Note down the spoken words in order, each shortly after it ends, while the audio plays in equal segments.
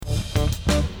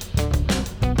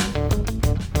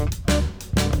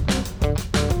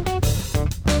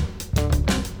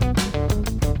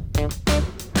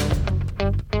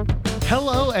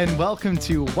and welcome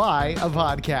to Why, a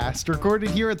podcast, recorded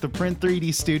here at the Print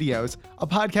 3D Studios, a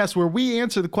podcast where we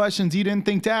answer the questions you didn't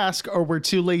think to ask or were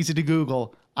too lazy to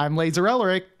Google. I'm Laser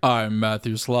Elric. I'm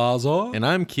Matthew Slaza. And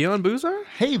I'm Keon Boozar.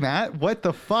 Hey, Matt, what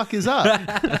the fuck is up?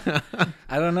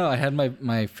 I don't know. I had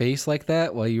my face like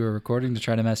that while you were recording to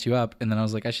try to mess you up. And then I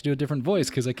was like, I should do a different voice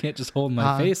because I can't just hold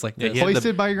my face like this. yeah.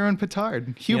 Hoisted by your own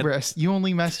petard. Hubris, you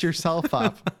only messed yourself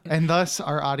up, and thus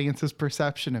our audience's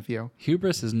perception of you.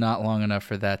 Hubris is not long enough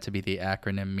for that to be the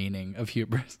acronym meaning of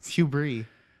hubris. Hubris.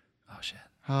 Oh, shit.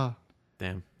 Oh.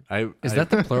 Damn. Is that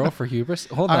the plural for hubris?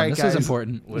 Hold All on. right, This guys. is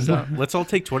important. Let's all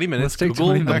take 20 minutes. Let's take Google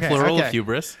 20 the minutes. plural Okay. of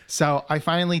hubris. So I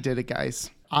finally did it, guys.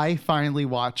 I finally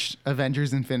watched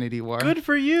Avengers Infinity War. Good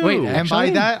for you. Wait, And by Actually,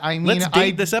 that, I mean, Let's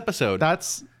date this episode.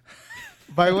 That's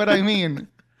by what I mean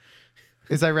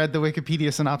is I read the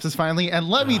Wikipedia synopsis finally, and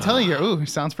let me tell you, ooh,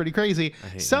 sounds pretty crazy.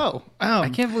 So, I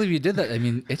can't believe you did that. I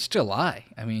mean, it's July.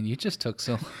 I mean, you just took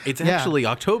so... It's Yeah. actually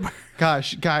October.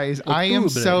 gosh, guys, I am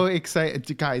so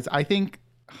excited. Guys, I think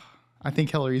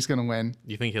Hillary's gonna win.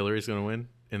 You think Hillary's going to win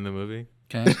in the movie?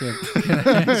 Can I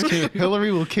ask you?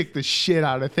 Hillary will kick the shit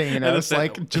out of Thanos.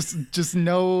 Like, just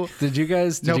no. Did you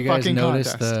guys No fucking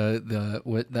notice contest.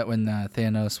 that when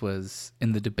Thanos was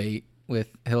in the debate with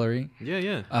Hillary,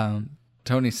 Yeah.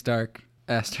 Tony Stark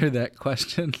asked her that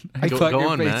question. I Go- thought go your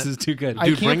on, face Matt. is too good. I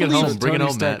Dude, can't bring it believe home. Bring it Tony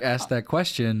home, Stark Matt. asked that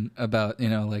question about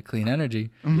like clean energy,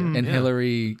 and Yeah.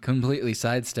 Hillary completely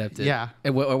sidestepped it. Yeah.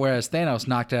 Whereas Thanos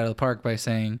knocked it out of the park by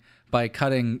saying, by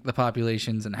cutting the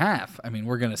populations in half, I mean,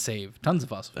 we're going to save tons of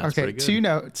fossil fuels. Okay, pretty good.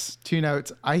 two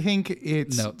notes. I think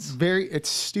it's Notes. it's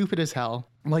stupid as hell.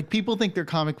 Like, people think they're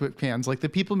comic book fans. Like, the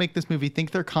people make this movie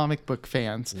think they're comic book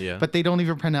fans. Yeah. But they don't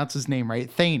even pronounce his name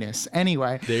right. Thanos.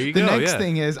 Anyway, There you the go, next yeah.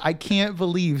 thing is I can't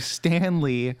believe Stan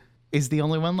Lee is the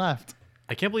only one left.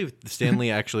 I can't believe Stan Lee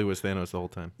actually was Thanos the whole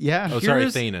time. Yeah. Oh, sorry,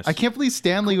 Here's- Thanos. I can't believe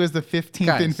Stan Lee was the 15th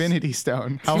Guys. Infinity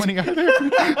Stone. How many are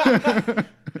there?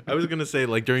 I was going to say,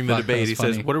 like, during the Fuck, that debate, was he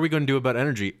says, funny. what are we going to do about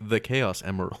energy? The Chaos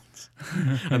Emeralds.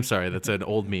 I'm sorry, that's an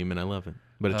old meme, and I love it.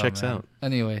 But it checks man. out.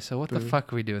 Anyway, so what the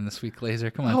fuck are we doing this week, Laser?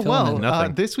 Come on, Oh, fill 'em well, in.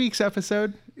 Nothing. this week's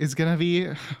episode is going to be,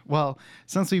 well,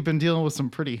 since we've been dealing with some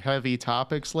pretty heavy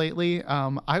topics lately,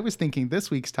 I was thinking this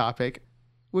week's topic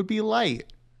would be light.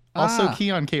 Also, Ah.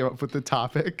 Keon came up with the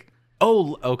topic.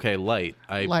 Oh, okay, light.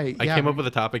 Light, I yeah. came up with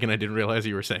a topic, and I didn't realize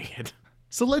you were saying it.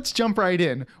 So let's jump right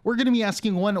in. We're going to be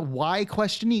asking one why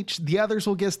question each. The others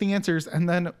will guess the answers, and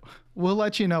then we'll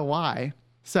let you know why.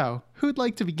 So, who'd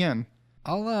like to begin?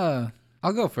 I'll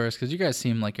go first because you guys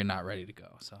seem like you're not ready to go.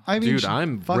 So I mean, Dude,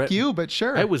 I'm fuck re- you, but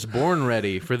sure. I was born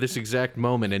ready for this exact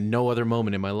moment and no other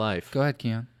moment in my life. go ahead,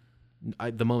 Keon.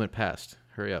 The moment passed.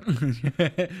 Hurry up.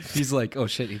 He's like, oh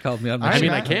shit, he called me on my All I right,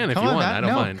 mean, shit. I can if come you on, want. Matt. I don't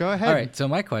No, mind. Go ahead. All right, so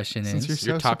my question Since is,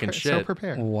 you're You're talking so shit.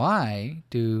 prepared. why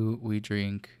do we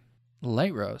drink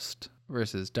light roast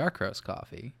versus dark roast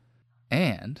coffee?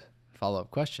 And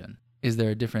follow-up question, is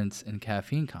there a difference in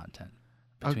caffeine content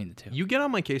between the two? You get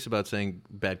on my case about saying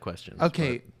bad questions.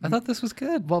 Okay. I thought this was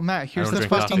good. Well, Matt, here's don't the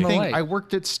drink fucking coffee. thing. I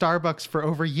worked at Starbucks for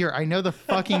over a year. I know the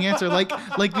fucking answer. Like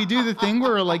we do the thing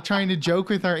where we're like trying to joke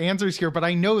with our answers here, but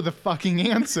I know the fucking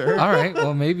answer. All right,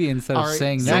 well, maybe instead of All right,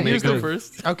 saying so that, Want me here's to go the-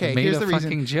 first? Okay, Made here's a the reason.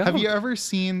 fucking joke. Have you ever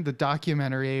seen the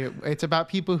documentary? It's about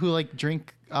people who like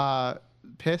drink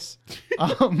piss.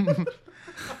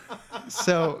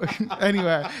 So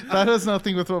anyway, that has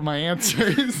nothing with what my answer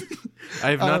is.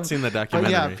 I have not seen the But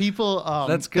documentary. yeah, people.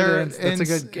 That's they're good. That's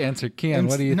a in- good answer, Keon.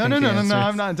 What do you no, think? No, the no, no, answer no. is?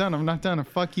 I'm not done. I'm not done.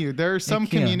 Fuck you. There are some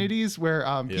Keon. communities where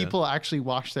people actually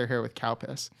wash their hair with cow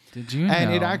piss. Did you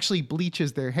And it know- actually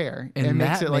bleaches their hair And and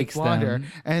makes that it like makes blonder. them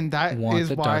And that want is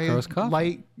the dark why roast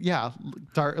coffee.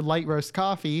 light roast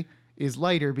coffee is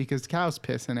lighter because cows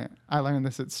piss in it. I learned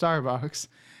this at Starbucks.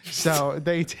 So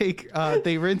they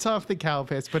they rinse off the cow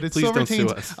piss, but it Please still don't sue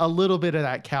retains us. a little bit of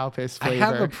that cow piss I flavor.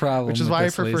 have a problem which is with why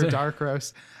this, I prefer Laser. dark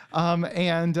roast. And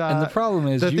And the problem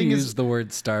is the you thing use the word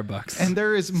Starbucks. and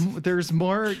there's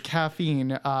more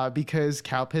caffeine because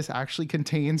cow piss actually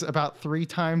contains about 3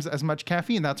 times as much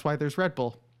caffeine. That's why there's Red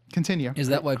Bull. Continue. is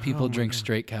that why people drink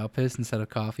straight cow piss instead of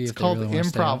coffee? It's called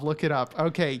improv. Look it up.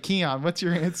 Okay, Keon, what's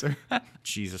your answer?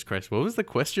 Jesus Christ. What was the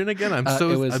question again? I'm it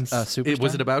so. was, I'm, Superstar?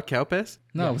 was it about cow piss?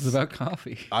 No, it was about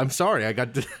coffee. I'm sorry. I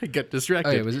got distracted.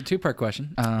 Okay, it was a 2-part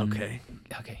question. Okay.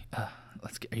 Okay.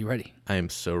 Let's get. Are you ready? I am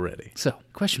so ready. So,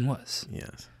 question was,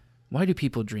 Yes. why do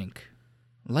people drink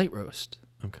light roast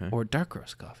Okay. or dark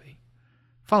roast coffee?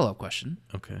 Follow-up question: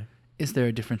 Okay. is there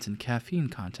a difference in caffeine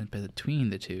content between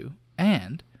the two?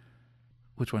 And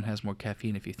which one has more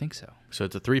caffeine if you think so? So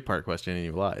it's a 3-part question and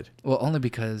you lied. Well, only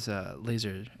because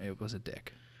Laser, it was a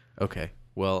dick. Okay.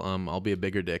 Well, I'll be a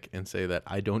bigger dick and say that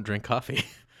I don't drink coffee.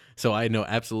 So I know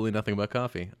absolutely nothing about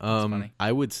coffee. funny.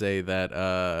 I would say that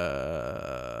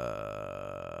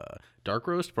dark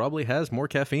roast probably has more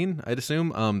caffeine, I'd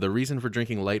assume. The reason for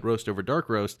drinking light roast over dark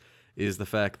roast is the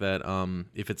fact that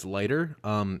if it's lighter,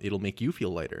 it'll make you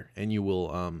feel lighter, and you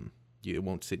will it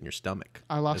won't sit in your stomach.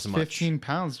 I lost as much. 15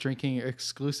 pounds drinking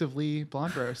exclusively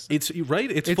blonde roast. It's right.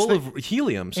 It's It's full the- of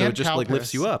helium, so and it just like lifts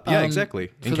cowpiss. you up. Yeah, Um,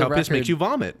 exactly. And for the cowpiss makes record, you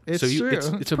vomit. It's so you, true. It's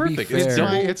To be perfect. fair- It's It's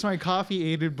double. it's my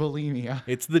coffee-aided bulimia.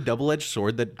 It's the double-edged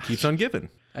sword that keeps on giving.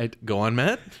 I Go on,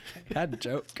 Matt. had a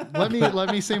joke. Let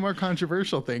me say more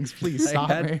controversial things. Please stop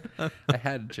me. I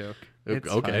had a joke. It's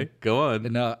Okay, fine. go on.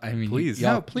 No, I mean, Please.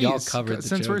 y'all, No, please. y'all covered the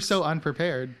since we're jokes. so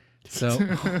unprepared. So,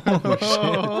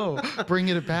 Oh, bring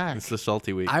it back. It's the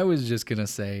salty week. I was just gonna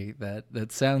say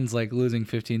that sounds like losing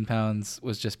 15 pounds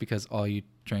was just because all you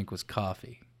drank was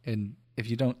coffee, and if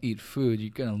you don't eat food,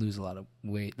 you're gonna lose a lot of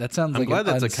weight. That sounds I'm like glad an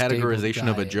that's a unstable categorization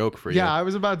of a diet. joke for you. Yeah, I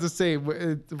was about to say,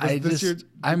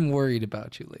 I'm worried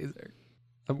about you, Laser.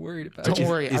 I'm worried about Don't you.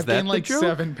 worry, is I've that gained the like joke?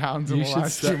 7 pounds in You the should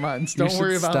last stop- 2 months. you Don't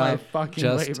worry should about my stop fucking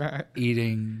just weight, Matt.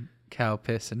 eating cow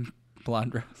piss and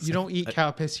blonde roast. You don't eat cow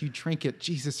piss, you drink it.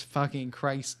 Jesus fucking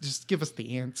Christ. Just give us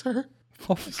the answer.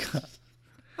 Oh my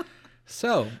god.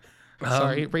 So,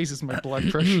 Sorry, it raises my blood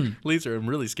pressure. Lisa, I'm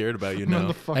really scared about you I'm on now.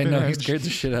 the fucking I know he edge. scared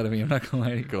the shit out of me. I'm not gonna lie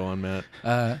to you. Go on, Matt.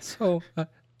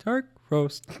 Dark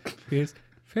roast is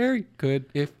very good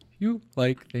if you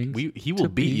like things. He will to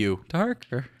beat be you.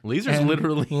 darker. Laser's And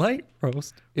literally light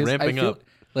roast is ramping I feel, up.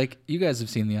 Like you guys have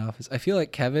seen The Office. I feel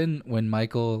like Kevin when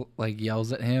Michael like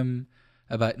yells at him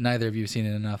about neither of you have seen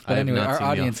it enough. But I have anyway, not our seen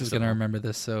The audience Office is at gonna all. remember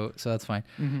this, so that's fine.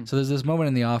 Mm-hmm. So there's this moment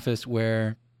in The Office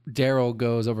where Daryl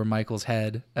goes over Michael's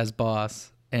head as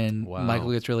boss, and Wow.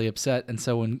 Michael gets really upset. And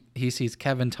so when he sees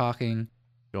Kevin talking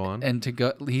Go on. and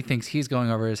he thinks he's going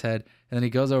over his head, and then he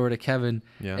goes over to Kevin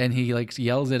Yeah. and he like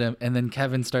yells at him, and then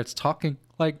Kevin starts talking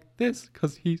like this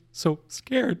because he's so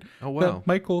scared Oh, wow. that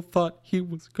Michael thought he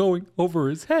was going over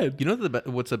his head. You know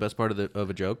what's the best part of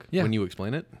a joke? Yeah. When you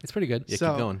explain it? It's pretty good. Yeah, So,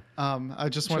 keep going. I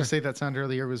just want to say that sound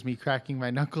earlier was me cracking my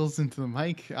knuckles into the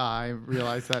mic. I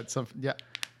realized that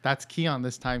that's Keon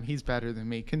this time. He's better than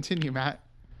me. Continue, Matt.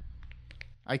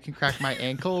 I can crack my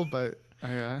ankle, but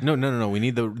No. We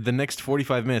need the next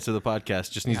 45 minutes of the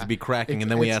podcast just needs to be cracking, and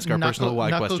then we it's ask our personal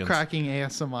why knuckle questions. cracking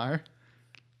ASMR.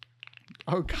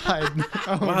 Oh God!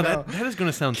 Oh, Wow, no. that is going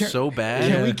to sound so bad.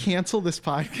 Can we cancel this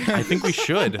podcast? I think we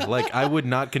should. Like, I would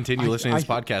not continue listening to this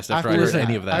podcast after I after heard that-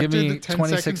 any of that. Give After me the 10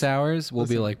 26 seconds- hours. We'll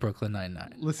be Listen. like Brooklyn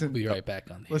Nine-Nine. Listen, We'll be right back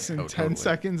on the air. Listen, Oh, 10 totally.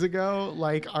 seconds ago,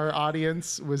 like our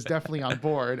audience was definitely on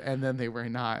board, and then they were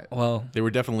not. Well, They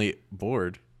were definitely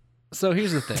bored. so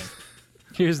here's the thing.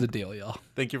 Here's the deal, y'all.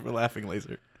 Thank you for laughing,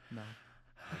 Laser.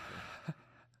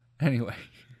 Anyway,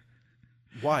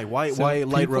 Why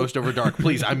light roast over dark?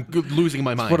 Please, I'm losing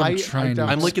my mind. what I'm I trying to don't-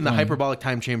 I'm like in the explain. hyperbolic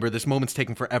time chamber. This moment's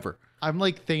taking forever. I'm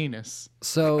like Thanos.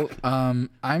 So, I'm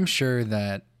sure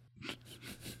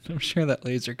that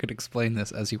Laser could explain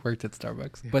this as he worked at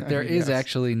Starbucks. But there is yes.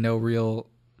 actually no real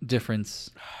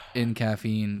difference in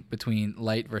caffeine between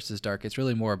light versus dark. It's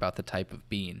really more about the type of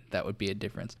bean that would be a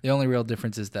difference. The only real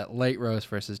difference is that light roast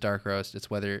versus dark roast, it's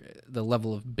whether the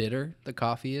level of bitter the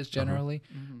coffee is generally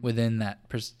within that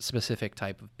specific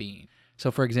type of bean.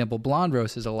 So, for example, blonde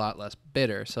roast is a lot less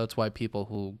bitter. So it's why people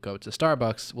who go to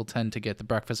Starbucks will tend to get the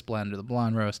breakfast blend or the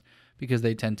blonde roast because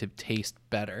they tend to taste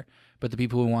better. But the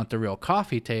people who want the real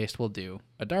coffee taste will do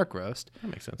a dark roast. That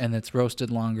makes sense. And it's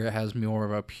roasted longer. It has more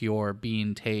of a pure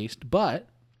bean taste. But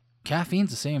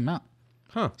caffeine's the same amount.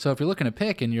 Huh. So if you're looking to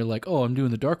pick and you're like, oh, I'm doing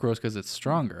the dark roast because it's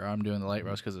stronger. Or I'm doing the light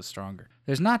roast because it's stronger.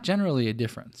 There's not generally a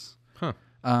difference.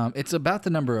 Huh. It's about the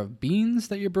number of beans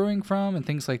that you're brewing from and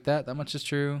things like that. That much is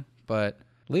true. But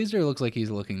Laser looks like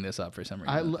he's looking this up for some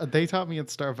reason. They taught me at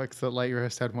Starbucks that light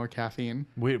roast had more caffeine.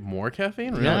 Wait, more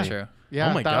caffeine? Really? Not true.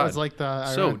 Yeah, Oh my that God. was like the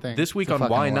I So read thing. this week It's a on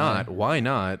fucking Why lie. Not? Why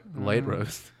not light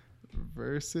roast?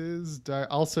 versus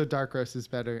also dark roast is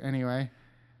better. Anyway,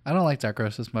 I don't like dark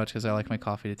roast as much because I like my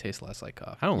coffee to taste less like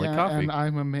coffee. I don't yeah, like coffee. and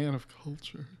I'm a man of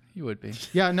culture. You would be.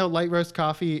 Yeah, no, light roast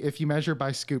coffee, if you measure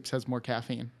by scoops, has more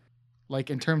caffeine. Like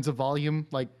in terms of volume,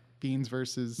 like beans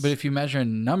versus. But if you measure a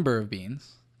number of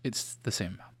beans, it's the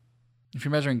same amount. If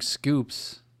you're measuring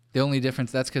scoops, the only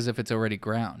difference, that's because if it's already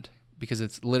ground, because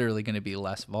it's literally going to be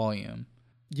less volume.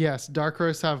 Yes, dark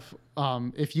roasts have.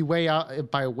 If you weigh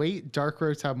out by weight, dark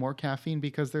roasts have more caffeine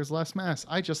because there's less mass.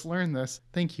 I just learned this.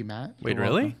 Thank you, Matt. Wait, You're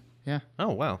really? welcome. Yeah, Oh,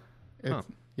 wow. it's,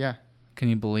 yeah. Can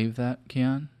you believe that,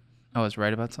 Keon? I was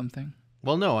right about something.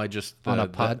 Well, no, I just On a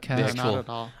the podcast? No, actual, not at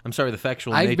all. I'm sorry, the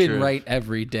factual I've nature. been of- right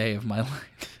every day of my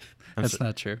life. That's so-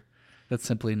 not true. That's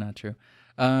simply not true.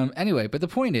 Anyway, but the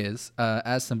point is,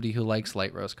 as somebody who likes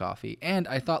light roast coffee, and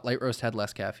I thought light roast had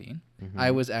less caffeine,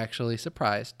 I was actually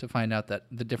surprised to find out that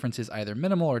the difference is either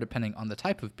minimal or depending on the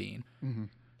type of bean.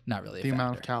 Not really The a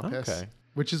amount factor. of cow piss. Okay.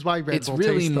 Which is why Red It's Bull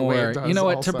really tastes the way more, it does you know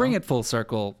what, also. to bring it full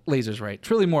circle, Laser's right.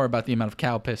 It's really more about the amount of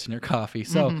cow piss in your coffee.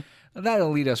 So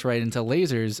that'll lead us right into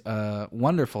Laser's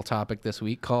wonderful topic this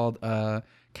week called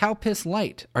Cow Piss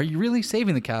Light. Are you really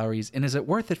saving the calories, and is it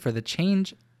worth it for the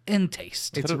change in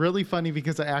taste? It's really funny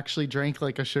because I actually drank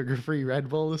like a sugar-free Red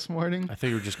Bull this morning. I thought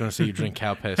you were just going to say you drink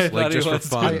cow piss, thought like he just for was.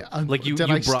 fun. Like you Did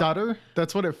you I brought. stutter?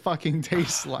 That's what it fucking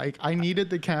tastes like. I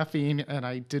needed the caffeine and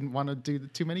I didn't want to do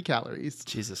too many calories.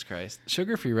 Jesus Christ.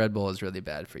 Sugar-free Red Bull is really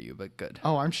bad for you, but good.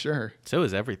 Oh, I'm sure. So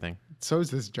is everything. So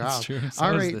is this job. true. So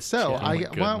All is right. this So job.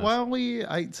 Oh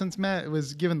my since Matt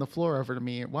was giving the floor over to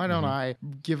me, why don't I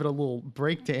give it a little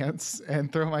break dance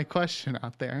and throw my question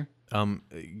out there?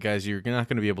 Guys, you're not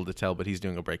going to be able to tell, but he's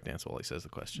doing a breakdance while he says the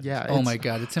question. Yeah. Oh my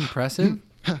God, it's impressive.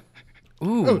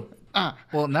 Ooh.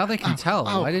 Well, now they can tell.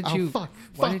 Why did you? Fuck,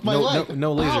 why fuck did my you- leg.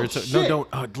 No, Laser. Oh, no, shit.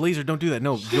 don't. Laser, don't do that.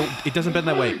 No, don't. It doesn't bend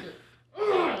that way.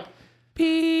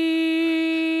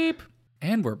 Beep.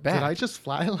 And we're back. Did I just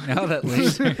fly? Now that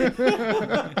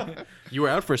Laser, You were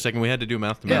out for a second. We had to do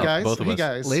mouth to Hey mouth, guys. both of Hey us.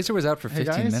 guys. Laser was out for 15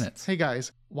 hey guys. minutes. Hey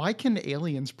guys. Why can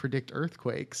aliens predict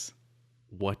earthquakes?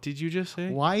 What did you just say?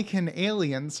 Why can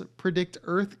aliens predict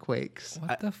earthquakes?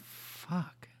 What the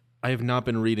fuck? I have not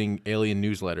been reading alien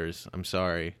newsletters. I'm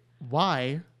sorry.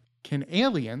 Why can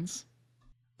aliens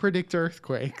predict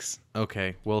earthquakes?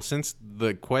 Okay. Well, since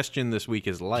the question this week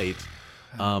is light,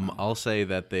 I'll say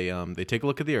that they take a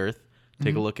look at the Earth,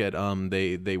 take a look at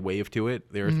they wave to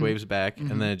it, the Earth waves back,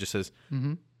 and then it just says,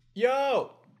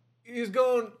 "Yo, he's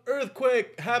going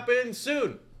earthquake happen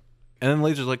soon." And then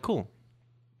Laser's like, "Cool."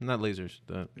 Not lasers,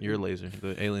 your laser,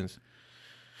 the aliens,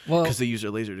 Well, because they use their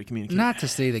laser to communicate. not to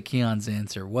say that Keon's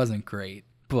answer wasn't great,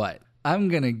 but I'm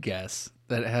going to guess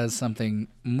that it has something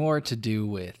more to do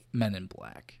with Men in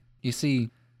Black. You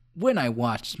see, when I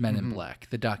watched Men in Black,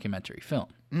 the documentary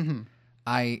film,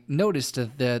 I noticed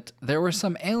that there were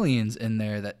some aliens in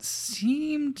there that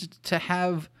seemed to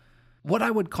have what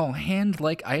I would call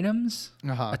hand-like items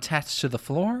attached to the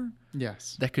floor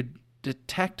Yes. that could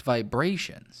detect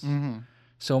vibrations.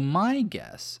 So my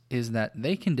guess is that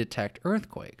they can detect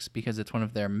earthquakes because it's one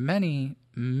of their many,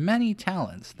 many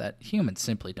talents that humans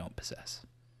simply don't possess.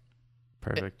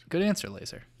 Perfect. Good answer,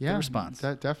 Laser. Yeah. Good response.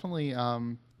 That definitely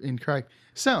incorrect.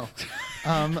 So,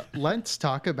 let's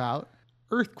talk about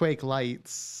earthquake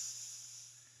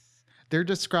lights. They're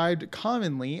described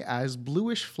commonly as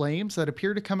bluish flames that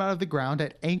appear to come out of the ground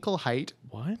at ankle height,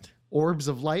 What? orbs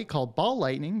of light called ball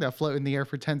lightning that float in the air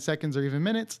for 10 seconds or even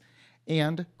minutes,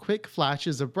 and quick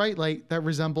flashes of bright light that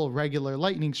resemble regular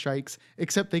lightning strikes,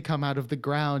 except they come out of the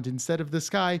ground instead of the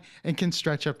sky and can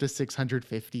stretch up to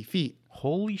 650 feet.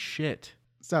 Holy shit.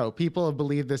 So people have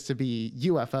believed this to be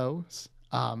UFOs.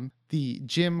 The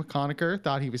Jim Conacher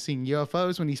thought he was seeing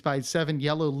UFOs when he spied 7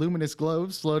 yellow luminous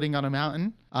globes floating on a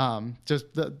mountain.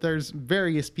 There's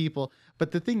various people,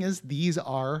 but the thing is, these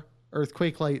are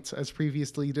earthquake lights, as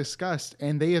previously discussed,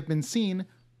 and they have been seen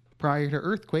prior to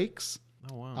earthquakes.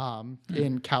 Oh, wow.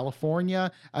 In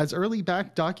California, as early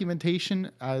back documentation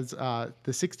as the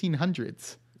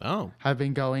 1600s Oh. have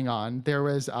been going on. There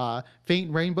was a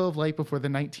faint rainbow of light before the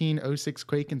 1906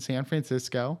 quake in San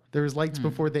Francisco. There was lights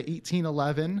before the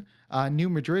 1811 New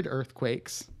Madrid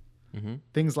earthquakes,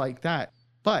 things like that.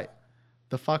 But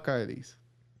the fuck are these?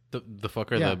 The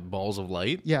fuck are Yeah. the balls of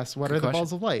light? Yes, what are the question.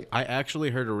 balls of light? I actually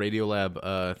heard a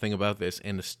Radiolab thing about this,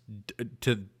 and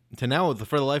to now,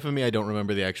 for the life of me, I don't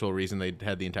remember the actual reason they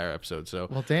had the entire episode. So,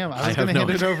 Well, damn, I was have going to no hand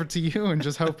it idea. over to you and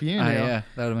just hope you knew. Yeah,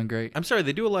 that would have been great. I'm sorry,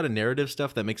 they do a lot of narrative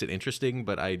stuff that makes it interesting,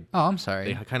 but Oh, I'm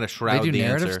sorry. they kind of They shroud do the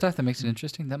narrative answer. stuff that makes it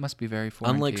interesting. That must be very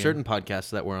foreign. Unlike to you. certain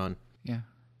podcasts that we're on. Yeah.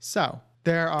 So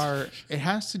it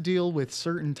has to deal with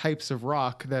certain types of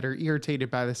rock that are irritated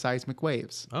by the seismic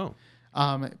waves. Oh.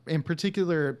 In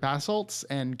particular, basalts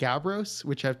and gabbros,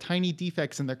 which have tiny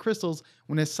defects in their crystals.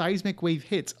 When a seismic wave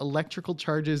hits, electrical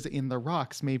charges in the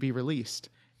rocks may be released.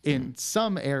 In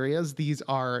some areas, these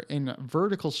are in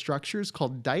vertical structures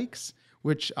called dikes,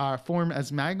 which form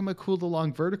as magma cooled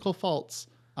along vertical faults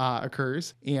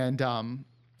occurs, and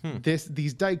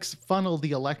these dikes funnel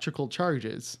the electrical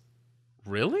charges.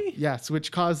 Really? Yes,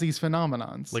 which cause these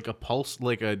phenomenons. Like a pulse,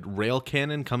 like a rail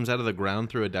cannon comes out of the ground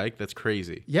through a dike? That's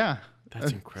crazy. Yeah.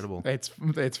 That's incredible. It's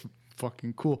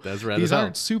fucking cool. That's rad These as hell.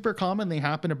 aren't super common. They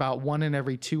happen about 1 in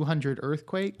every 200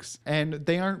 earthquakes, and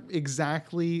they aren't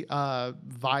exactly a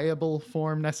viable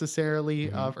form necessarily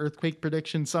Mm-hmm. of earthquake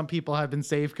prediction. Some people have been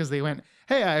saved because they went,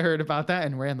 "Hey, I heard about that,"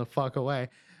 and ran the fuck away.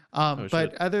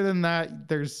 But other than that,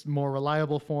 there's more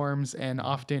reliable forms, and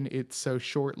often it's so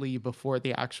shortly before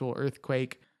the actual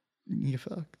earthquake. You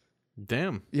fucked.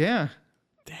 Damn. Yeah.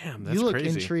 Damn, that's You look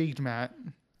crazy. intrigued, Matt.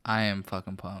 I am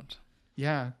fucking pumped.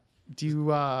 Yeah. Do you,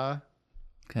 Can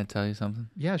I tell you something?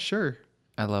 yeah, sure.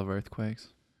 I love earthquakes.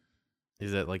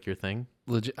 Is that like your thing?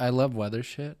 Legit, I love weather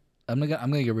shit. I'm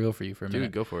gonna get real for you for a minute.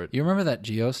 Dude, go for it. You remember that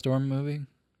Geostorm movie?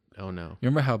 Oh, no. You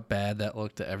remember how bad that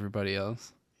looked to everybody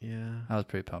else? Yeah. I was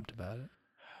pretty pumped about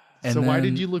it. So why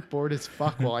did then- you look bored as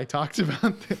fuck while I talked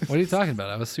about this? What are you talking about?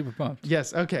 I was super pumped.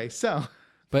 Yes. Okay. So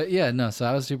But yeah, no, so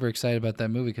I was super excited about that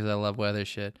movie because I love weather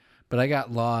shit. But I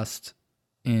got lost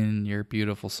in your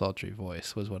beautiful, sultry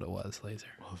voice, was what it was, Laser.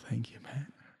 well, thank you, Matt.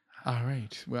 All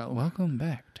right. Well, Welcome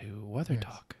back to Weather Yes.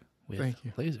 Talk with Thank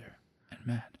you. Laser and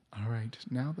Matt. all right.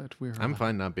 Now that we're I'm on,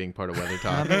 fine not being part of Weather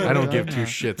Talk. that I don't we're give on, two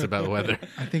shits about weather.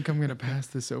 I think I'm gonna pass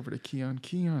this over to Keon.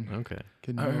 Keon, Okay.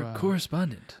 can you? Our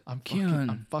correspondent, I'm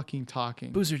Keon fucking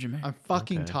talking. Boozer Jermaine. I'm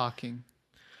fucking Okay. talking.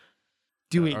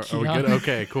 Do it, Are Keon. we good?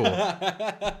 Okay, cool.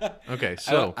 Okay,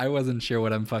 so I wasn't sure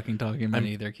what I'm fucking talking about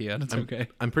either, Keon. It's okay.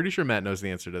 I'm pretty sure Matt knows the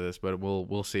answer to this, but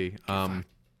we'll see.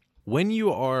 When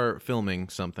you are filming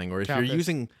something, or if Count you're this.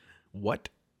 using what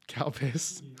Cow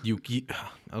piss. you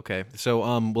okay, so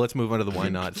let's move on to the why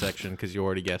not section because you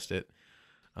already guessed it.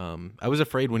 I was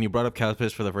afraid when you brought up cow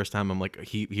piss for the first time. I'm like,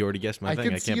 he already guessed my I thing.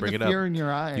 could I see can't bring the it fear up. in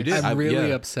your eyes. You did. I'm really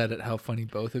yeah. upset at how funny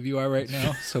both of you are right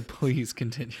now, so please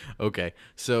continue. Okay,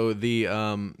 so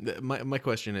my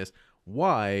question is,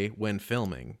 why when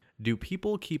filming do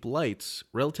people keep lights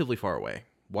relatively far away?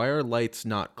 Why are lights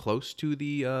not close to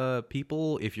the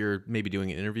people if you're maybe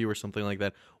doing an interview or something like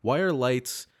that? Why are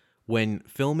lights when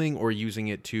filming or using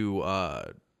it to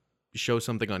show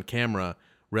something on camera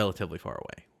relatively far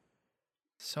away?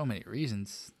 So many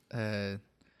reasons. To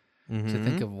Mm-hmm.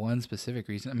 think of one specific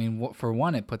reason, I mean, for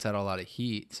one, it puts out a lot of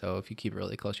heat. So if you keep it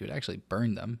really close, you would actually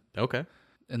burn them. Okay.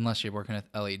 Unless you're working with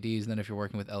LEDs. Then if you're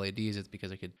working with LEDs, it's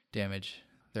because it could damage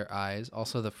their eyes.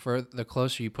 Also, the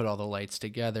closer you put all the lights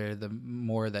together, the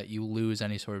more that you lose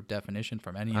any sort of definition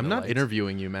from any of I'm the not lights.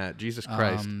 interviewing you, Matt. Jesus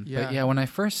Christ. Yeah. But yeah, when I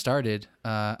first started,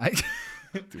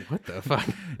 What the fuck?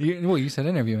 you said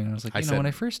interviewing. I was like, I when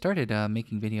I said- first started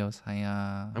making videos,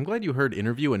 I'm glad you heard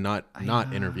interview and not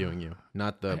interviewing you.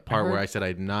 Not the part where heard- I said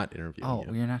I'm not interviewing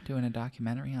you. you're not doing a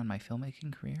documentary on my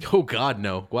filmmaking career? Oh God,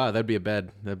 no! Wow, that'd be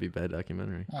bad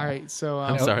documentary. All right. So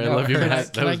I'm sorry, I no, love you, can I- Matt.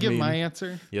 That Can I was give mean. my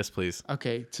answer? Yes, please.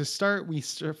 Okay. To start, we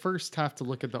first have to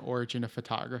look at the origin of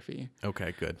photography.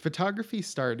 Okay, good. Photography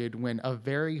started when a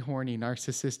very horny,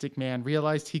 narcissistic man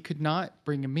realized he could not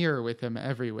bring a mirror with him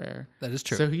everywhere. That is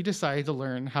true. So he decided to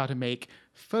learn how to make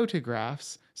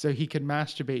photographs so he could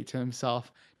masturbate to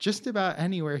himself just about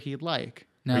anywhere he'd like.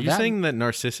 Now Are you that- saying that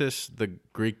Narcissus, the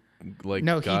Greek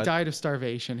No, god? he died of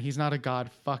starvation. He's not a god.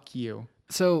 Fuck you.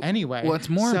 So Anyway, what's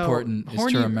more so important is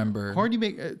to remember Horny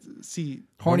make see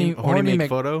horny make Mc-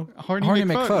 photo. Horny, Horny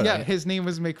McPhoto. McPhoto. Yeah, his name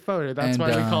was McPhoto. That's And, why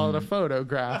we call it a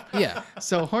photograph. Yeah.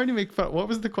 So Horny McPhoto. What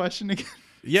was the question again?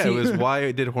 Yeah, See- it was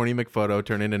why did Horny McPhoto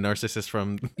turn into Narcissus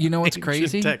from? You know what's ancient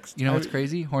crazy? text? You know what's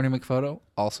crazy? Horny McPhoto,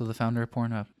 also the founder of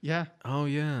Pornhub. Yeah, Oh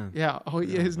yeah. yeah. Oh,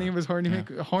 yeah. His name was Horny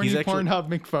Horny He's actually- Pornhub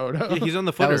McPhoto. Yeah, he's on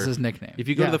the That footer. was his nickname. If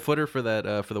you go to Yeah. the footer for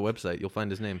that for the website, you'll find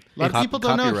his name. A lot of people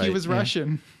don't know he Copyright. was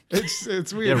Russian.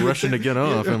 It's weird. Yeah, Russian to get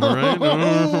off. Am I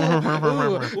right?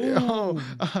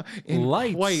 In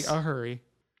Lights. quite a hurry.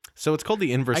 So it's called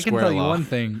the inverse I can square tell you law. one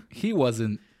thing: he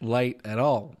wasn't light at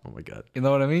all. Oh my God. You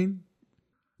know what I mean?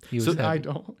 He was So heavy. I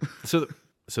don't.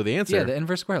 So the answer. Yeah, the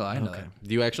inverse square law. I know Okay. that.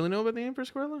 Do you actually know about the inverse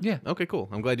square law? Yeah. Okay, cool.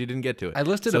 I'm glad you didn't get to it. I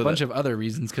listed So a bunch the- of other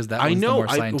reasons because that I one's the know. more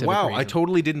scientific Wow. reason. I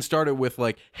totally didn't start it with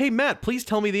like, "Hey Matt, please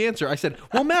tell me the answer." I said,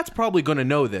 "Well, Matt's probably going to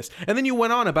know this," and then you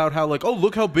went on about how like, "Oh,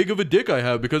 look how big of a dick I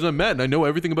have because I'm Matt and I know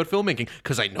everything about filmmaking."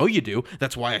 Because I know you do.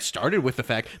 That's why I started with the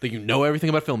fact that you know everything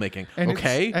about filmmaking. And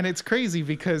Okay. it's crazy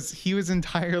because he was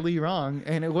entirely wrong,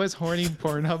 and it was Horny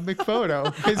Pornhub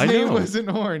McPhoto. His I name know. wasn't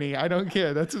Horny. I don't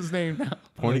care. That's his name now.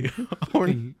 Horny.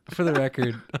 For the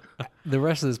record, the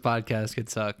rest of this podcast could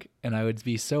suck, and I would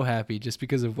be so happy just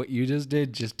because of what you just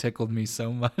did. Just tickled me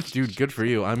so much, Dude, good for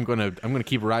you. I'm gonna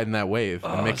keep riding that wave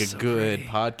and make a so good great.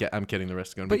 podcast. I'm kidding. The rest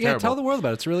is gonna But be yeah, terrible. tell the world about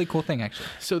it. It's a really cool thing, actually.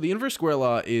 So the inverse square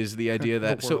law is the idea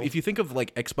that so world. if you think of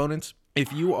like exponents,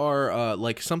 if you are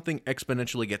like something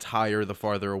exponentially gets higher the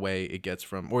farther away it gets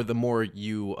from, or the more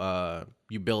you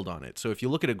build on it. So if you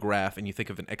look at a graph and you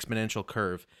think of an exponential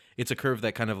curve, it's a curve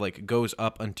that kind of like goes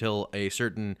up until a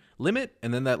certain limit,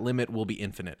 and then that limit will be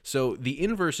infinite. So the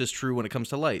inverse is true when it comes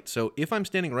to light. So if I'm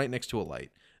standing right next to a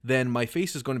light, then my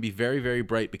face is going to be very, very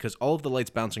bright because all of the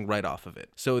light's bouncing right off of it.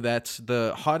 So that's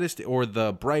the hottest or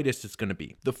the brightest it's going to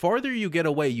be. The farther you get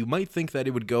away, you might think that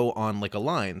it would go on like a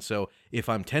line. So if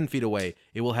I'm 10 feet away,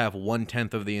 it will have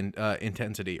 1/10 of the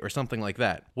intensity or something like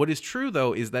that. What is true,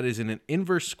 though, is that is in an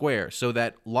inverse square. So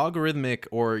that logarithmic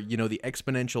or, the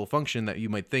exponential function that you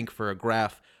might think for a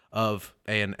graph of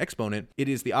an exponent, it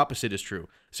is the opposite is true.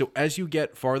 So as you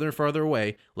get farther and farther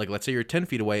away, like let's say you're 10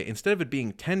 feet away, instead of it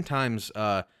being 10 times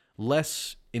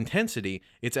less intensity,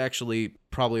 it's actually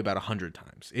probably about 100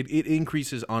 times. It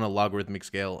increases on a logarithmic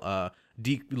scale.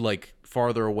 Like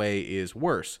farther away is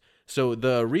worse. So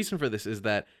the reason for this is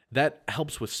that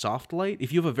helps with soft light.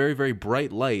 If you have a very, very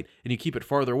bright light and you keep it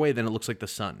farther away, then it looks like the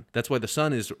sun. That's why the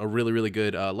sun is a really, really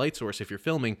good light source if you're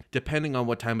filming, depending on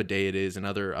what time of day it is and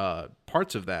other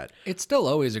parts of that. It's still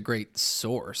always a great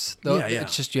source, though. Yeah.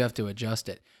 It's just you have to adjust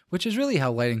it, which is really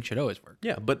how lighting should always work.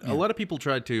 Yeah, but a lot of people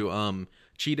try to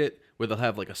cheat it where they'll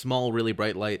have like a small, really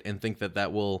bright light and think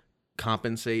that will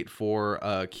compensate for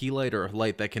a key light or a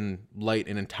light that can light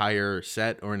an entire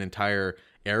set or an entire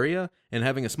area. And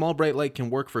having a small bright light can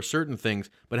work for certain things,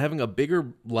 but having a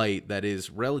bigger light that is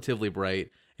relatively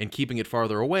bright and keeping it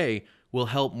farther away will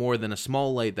help more than a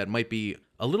small light that might be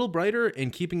a little brighter,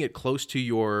 and keeping it close to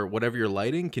your whatever you're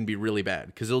lighting can be really bad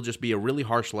because it'll just be a really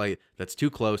harsh light that's too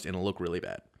close and it'll look really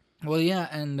bad. Well, yeah,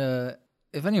 and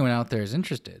if anyone out there is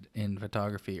interested in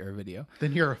photography or video,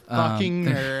 Then you're a fucking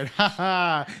nerd.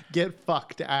 Haha. Get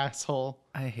fucked, asshole.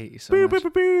 I hate you so much.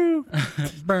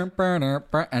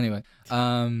 Anyway,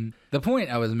 the point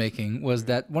I was making was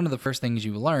that one of the first things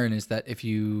you learn is that if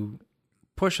you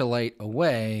push a light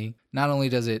away, not only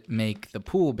does it make the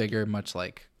pool bigger, much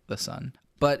like the sun,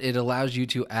 but it allows you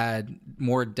to add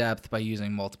more depth by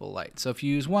using multiple lights. So if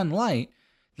you use one light,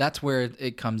 that's where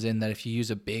it comes in that if you use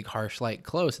a big harsh light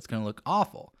close, it's going to look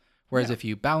awful. Whereas if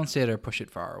you bounce it or push it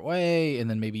far away and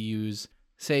then maybe use,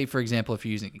 say, for example, if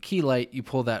you're using a key light, you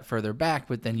pull that further back,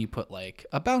 but then you put like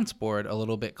a bounce board a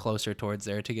little bit closer towards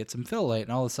there to get some fill light.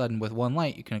 And all of a sudden with one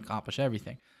light, you can accomplish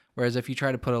everything. Whereas if you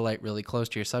try to put a light really close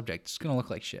to your subject, it's going to look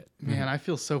like shit. Man, I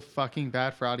feel so fucking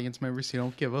bad for audience members who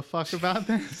don't give a fuck about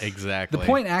this. Exactly. The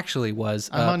point actually was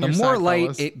I'm on the your more side, light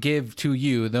fellas. it give to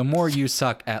you, the more you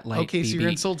suck at light. Okay, so BB. you're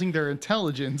insulting their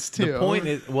intelligence too. The point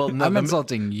is, well, no, I'm the,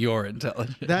 insulting your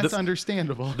intelligence. That's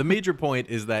understandable. the major point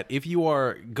is that if you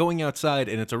are going outside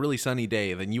and it's a really sunny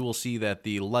day, then you will see that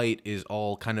the light is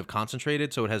all kind of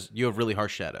concentrated, so you have really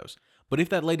harsh shadows. But if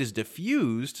that light is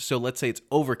diffused, so let's say it's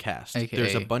overcast, AKA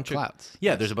there's a bunch clouds.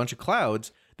 There's a bunch of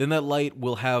clouds, then that light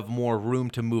will have more room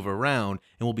to move around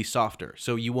and will be softer,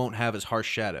 so you won't have as harsh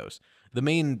shadows.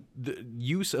 The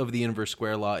use of the inverse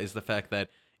square law is the fact that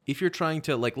if you're trying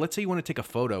to, like, let's say you want to take a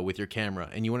photo with your camera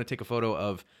and you want to take a photo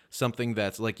of something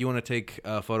that's like, you want to take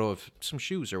a photo of some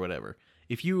shoes or whatever.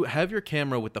 If you have your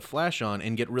camera with the flash on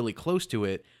and get really close to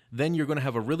it, then you're going to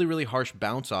have a really, really harsh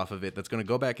bounce off of it that's going to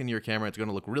go back into your camera. It's going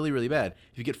to look really, really bad.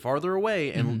 If you get farther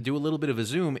away and do a little bit of a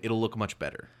zoom, it'll look much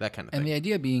better. That kind of And thing. the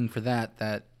idea being for that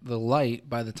the light,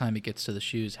 by the time it gets to the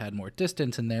shoes, had more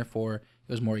distance, and therefore it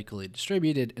was more equally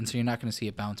distributed, and so you're not going to see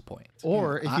a bounce point.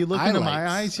 Or if you look into my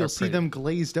Highlights eyes, you'll are see pretty. them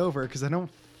glazed over because I don't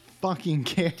fucking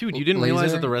care. Dude, you didn't realize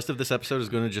Laser? that the rest of this episode is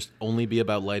going to just only be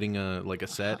about lighting a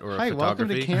set or a Hi, welcome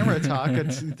photography? to Camera Talk,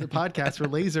 the podcast where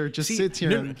Laser just sits here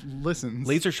and listens.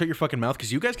 Laser, shut your fucking mouth,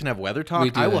 because you guys can have weather talk.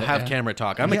 We do I will that, have yeah. camera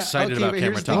talk. I'm Yeah, excited okay, about but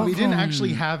camera here's the thing, talk. we didn't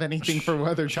actually have anything for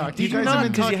weather talk. Did you guys not? have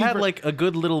been Because you talking had for... like a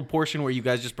good little portion where you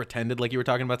guys just pretended like you were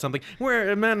talking about something,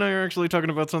 where Matt and I are actually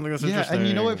talking about something that's Yeah, interesting. and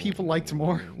you know what people liked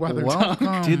more? Weather talk.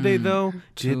 Welcome Did they, though?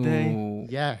 Did they? to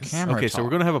Yes. Camera Okay, so Talk.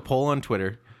 we're gonna have a poll on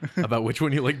Twitter about which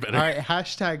one you like better. All right,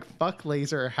 hashtag fuck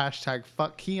Laser, hashtag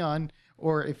fuck Keon,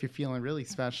 or if you're feeling really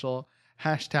special,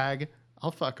 hashtag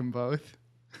I'll fuck them both.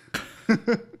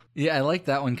 Yeah, I like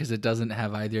that one because it doesn't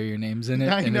have either of your names in it,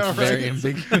 I and know, it's very right?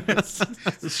 ambiguous.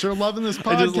 Sure loving this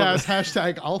I just love podcast,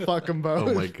 hashtag I'll fuck them both.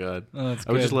 Oh my god! Oh, that's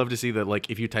I would just good. love to see that. Like,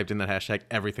 if you typed in that hashtag,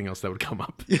 everything else that would come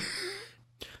up.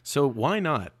 So why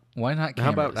not? Why not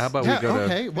How cameras? about Yeah, we go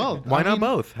okay, to? well, Why I not mean,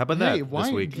 both? How about that Hey, why,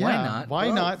 this week? Yeah, Why not Why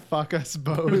both? not fuck us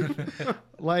both?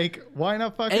 Like, why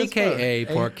not fuck AKA us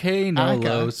both? Por qué no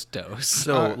Aka. los dos?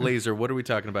 So, Laser, what are we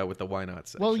talking about with the why not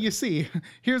section? Well, you see,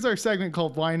 here's our segment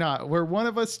called Why Not, where one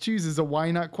of us chooses a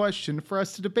why not question for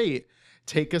us to debate.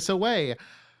 Take us away,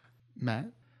 Matt.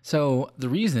 So the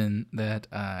reason that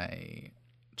I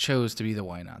chose to be the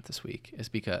why not this week is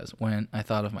because when I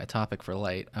thought of my topic for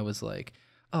light, I was like,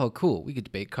 oh, cool, we could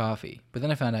debate coffee. But then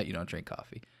I found out you don't drink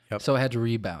coffee. Yep. So I had to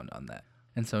rebound on that.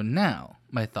 And so now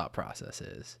my thought process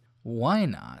is, why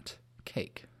not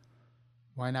cake?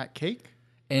 Why not cake?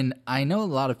 And I know a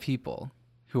lot of people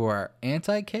who are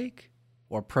anti-cake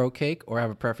or pro cake, or have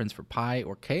a preference for pie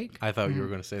or cake. I thought you were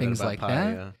going to say Things that about like pie.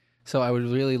 that. Yeah. So I would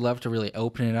really love to really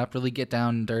open it up, really get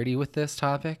down and dirty with this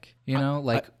topic. You know,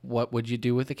 like what would you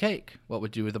do with a cake? What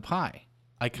would you do with a pie?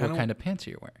 What kind of pants are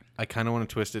you wearing? I kind of want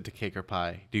to twist it to cake or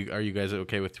pie. Are you guys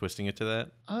okay with twisting it to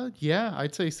that? Yeah,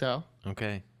 I'd say so.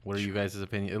 Okay. What are you guys'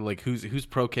 opinion? Like, who's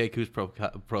pro cake? Who's pro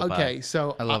pie? Okay,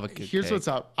 so I love a good here's cake. what's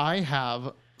up. I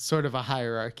have sort of a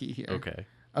hierarchy here. Okay.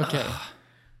 Okay.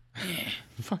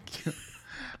 Fuck you.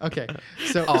 Okay,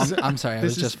 so I'm sorry, I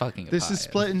was this just is- fucking a This pie. is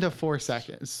split into 4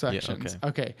 sections.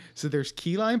 Okay, so there's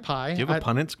key lime pie. Do you have a at-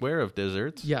 Punnett square of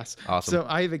desserts? Yes. Awesome. So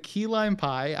I have a key lime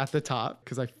pie at the top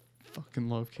because I fucking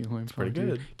love key lime pie. pretty dude.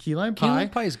 good. Key lime Key pie. lime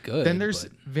pie is good. Then there's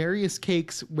but- various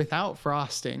cakes without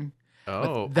frosting.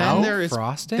 Oh. Then Without there is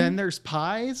frosting? Then there's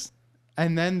pies,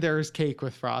 and then there's cake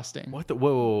with frosting. What the?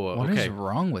 Whoa. What is Okay.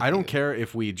 wrong with I don't you? care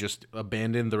if we just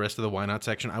abandon the rest of the why not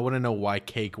section. I want to know why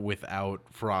cake without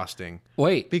frosting.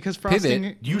 Wait, Because pivot.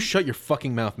 frosting. You shut your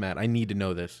fucking mouth, Matt. I need to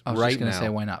know this I was right just gonna now. say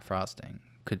why not frosting?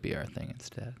 Could be our thing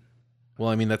instead. Well,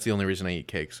 I mean, that's the only reason I eat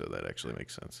cake, so that actually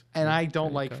makes sense. And I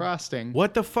don't like frosting.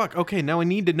 What the fuck? Okay, now I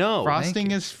need to know. Frosting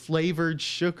is flavored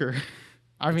sugar.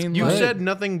 I mean, You like, said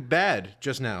nothing bad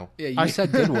just now. Yeah, you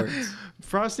said good words.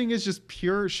 frosting is just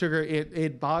pure sugar.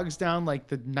 It bogs down like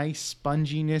the nice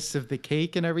sponginess of the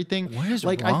cake and everything. What is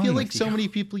like I wrong feel like with so you? many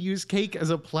people use cake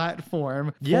as a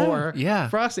platform Yeah, for yeah.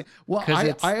 frosting. Well, 'Cause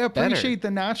it's I appreciate better.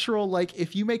 the natural, like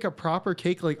if you make a proper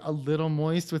cake like a little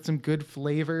moist with some good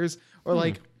flavors, or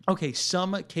like okay,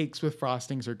 some cakes with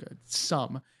frostings are good.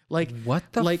 Some. Like What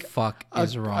the like fuck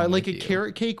is wrong like with a you?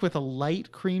 carrot cake with a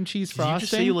light cream cheese Did frosting. you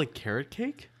just say you like carrot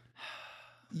cake?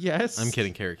 Yes. I'm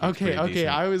kidding. Carrot cake's Okay, pretty okay.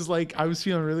 decent. I was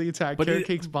feeling really attacked. But Carrot it-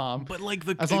 cake's bomb. But like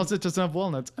the As long as it doesn't have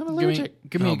walnuts. I'm Give me, allergic.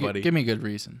 give me, Oh, a good, buddy. give me a good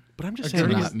reason. But I'm just To saying.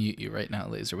 Carrot not mute you right now,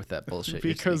 Laser, with that bullshit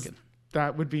Because you're speaking.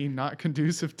 that would be not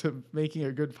conducive to making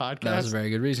a good podcast. That was a very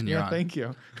good reason you're yeah, on. thank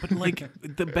you. But like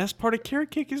the best part of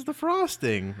carrot cake is the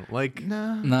frosting. Like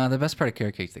No, the best part of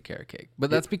carrot cake's the carrot cake. But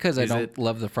that's because I is don't it?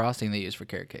 love the frosting they use for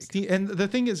carrot cake. See, and the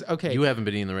thing is, okay, you haven't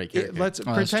been eating the right carrot cake. let's Oh,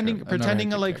 that's pretending true. I've never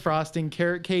pretending had I like carrot cake. frosting.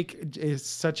 Carrot cake is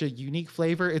such a unique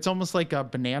flavor. It's almost like a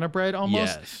banana bread,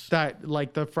 almost. Yes. That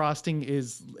like the frosting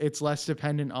it's less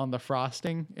dependent on the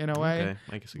frosting in a way. Okay,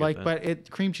 I guess I get like, that.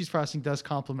 but cream cheese frosting does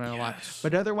complement a lot.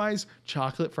 But otherwise,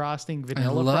 chocolate frosting, I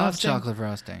vanilla love frosting, chocolate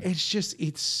frosting.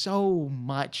 it's so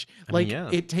much. Like yeah.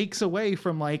 it takes away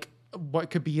from like what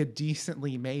could be a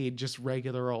decently made just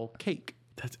regular old cake.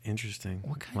 That's interesting.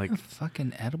 What kind like of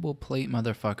fucking edible plate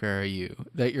motherfucker are you?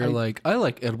 That you're like, I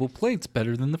like edible plates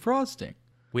better than the frosting.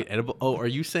 wait, edible? Oh, are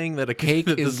you saying that a Cake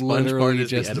that the is sponge part literally is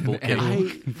the just edible an cake?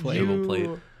 edible Edible plate.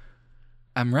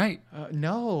 I'm right.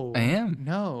 No, I am.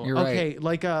 No, You're okay, right.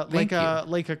 like a Thank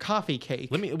like a coffee cake.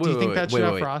 Let me. Do you think that should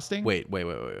have wait, frosting? Wait,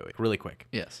 really quick.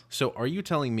 Yes. So, are you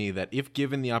telling me that if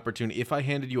given the opportunity, if I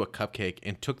handed you a cupcake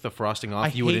and took the frosting off, I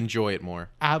you would hate- enjoy it more?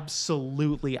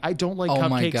 Absolutely. I don't like Oh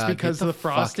my cupcakes God, because get the the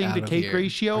frosting fuck to out of cake here.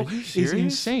 ratio Are you is serious?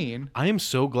 insane. I am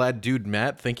so glad, dude.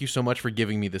 Matt, thank you so much for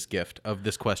giving me this gift of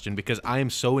this question because I am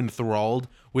so enthralled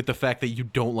with the fact that you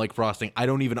don't like frosting. I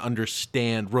don't even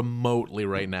understand remotely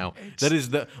right now. That is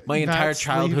my entire Matt's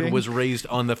childhood leaving. was raised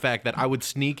on the fact that I would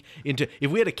sneak into,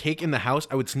 if we had a cake in the house,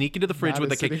 I would sneak into the fridge Matt with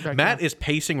the is sitting cake. back Matt now. is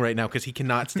pacing right now because he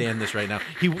cannot stand this right now.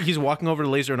 He's walking over to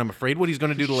Laser, and I'm afraid what he's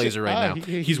going to do to Laser right now.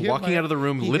 he He's hit walking my- out of the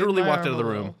room, he hit literally my walked out arm of the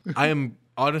a room. little. I am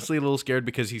honestly a little scared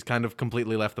because he's kind of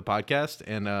completely left the podcast,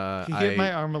 and He hit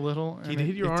my arm a little. He and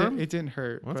hit your it arm? It didn't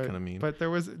hurt. Well, that's but- kinda mean. But there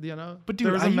was, But dude,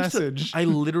 there was I a used to- message. I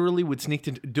literally would sneak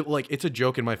into like it's a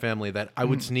joke in my family that I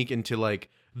would Mm. sneak into like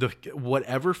the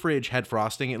whatever fridge had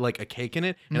frosting, like a cake in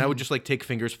it, and I Mm. would just like take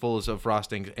fingers fulls of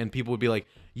frosting, and people would be like,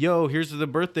 "Yo, here's the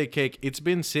birthday cake. It's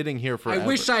been sitting here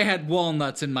forever." I had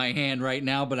walnuts in my hand right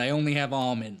now, but I only have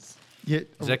almonds. Yeah,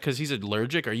 Is that because he's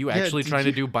allergic? Are you actually did trying to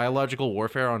you- do biological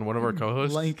warfare on one of our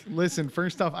co-hosts? like, listen.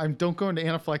 First off, don't go into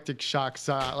anaphylactic shocks.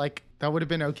 Like that would have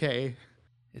been okay.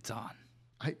 It's on.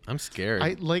 I'm scared.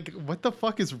 I like. What the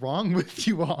fuck is wrong with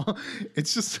you all?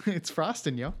 It's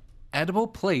frosting, yo. Edible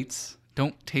plates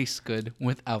don't taste good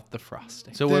without the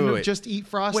frosting. so Then wait. just eat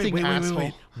frosting,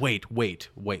 asshole. Wait.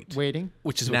 Waiting.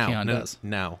 Which is what Now, Keon no, does.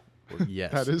 now,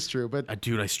 yes. That is true, but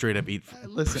Dude, I straight up eat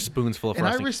listen, spoons full of and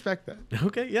I frosting. respect that.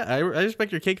 Okay, yeah, I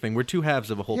respect your cake thing. We're two halves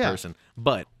of a whole Yeah. person.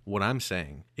 But what I'm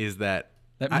saying is that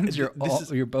That means you're this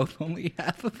is- you're both only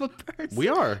half of a person. we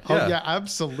are. Oh Yeah. yeah,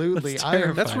 absolutely. That's I am.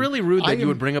 terrifying. That's really rude that I you am-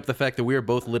 would bring up the fact that we are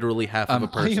both literally half of a I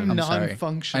person. am I'm sorry.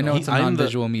 non-functional. I know it's a I'm the-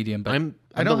 non-visual medium, but I'm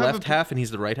I the don't have left a- half and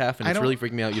he's the right half, and I it's don't- really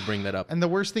freaking me out you'd bring that up. And the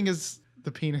worst thing is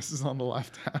the penis is on the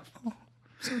left half.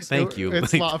 Thank you.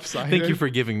 It's Like, lopsided. Thank you for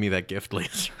giving me that gift,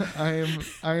 Laser. I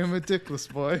am a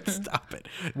dickless boy. Stop it.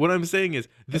 What I'm saying is,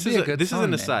 this That'd be a good is song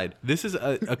an name. aside. This is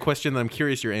a question that I'm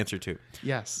curious your answer to.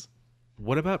 Yes.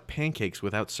 What about pancakes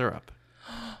without syrup?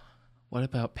 What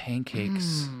about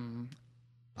pancakes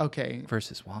Okay.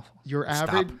 versus waffles? Your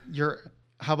average.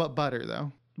 How about butter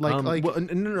though? Like well,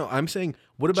 no. I'm saying,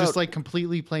 what about? just like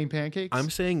completely plain pancakes. I'm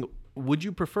saying, would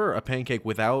you prefer a pancake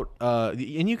without?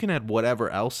 And you can add whatever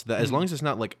else, that as long as it's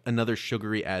not like another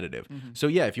sugary additive. So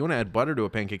yeah, if you want to add butter to a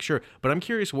pancake, sure. But I'm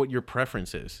curious what your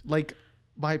preference is. like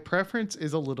my preference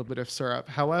is a little bit of syrup.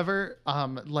 However,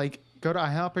 like go to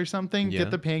IHOP or something, Yeah.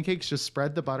 get the pancakes, just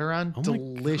spread the butter on. Oh my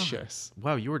Delicious.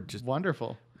 Wow, you were just.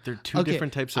 Wonderful. They're two Okay,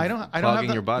 different types of I don't have clogging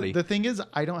the, your body. The thing is,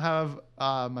 I don't have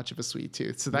much of a sweet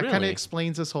tooth, so that kind of Really?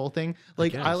 explains this whole thing.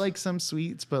 Like, I guess. like some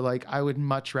sweets, but like, I would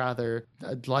much rather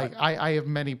I have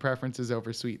many preferences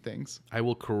over sweet things. I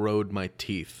will corrode my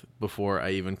teeth before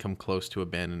I even come close to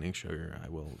abandoning sugar. I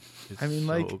will. It's I mean,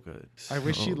 so like, good. I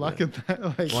wish So you luck good. at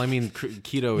that. Like, Well, I mean,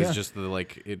 keto Yeah. is just the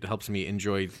like it helps me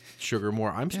enjoy sugar more.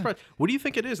 I'm surprised. What do you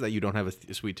think it is that you don't have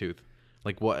a sweet tooth?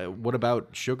 Like what about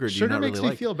sugar? Do you sugar not makes really me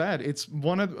like? feel bad. It's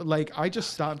one of like I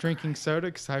just stopped drinking soda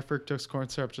because high fructose corn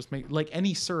syrup just make like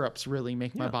any syrups really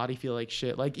make my body feel like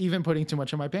shit. Like even putting too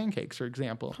much on my pancakes, for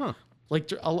example. Huh.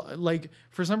 Like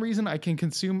for some reason I can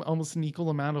consume almost an equal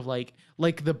amount of like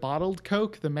the bottled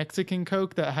Coke, the Mexican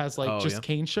Coke that has like Oh, just yeah.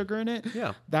 cane sugar in it.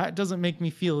 Yeah. That doesn't make me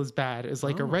feel as bad as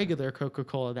like a Oh. regular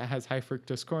Coca-Cola that has high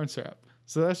fructose corn syrup.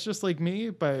 So that's just like me,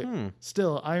 but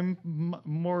still I'm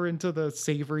more into the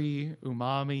savory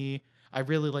umami. I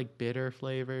really like bitter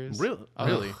flavors. Really? Oh,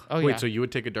 Really? Oh Wait, yeah. so you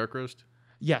would take a dark roast?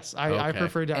 Yes, I Okay.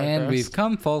 prefer dark And roast. we've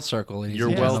come full circle, ladies You're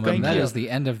and welcome. gentlemen. Thank That you. is the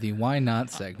end of the Why Not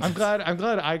segment. I'm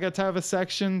glad I got to have a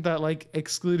section that like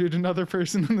excluded another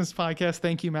person in this podcast.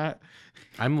 Thank you, Matt.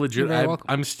 I'm legit. You're very welcome.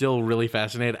 I'm still really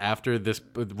fascinated. After this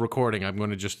recording, I'm going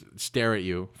to just stare at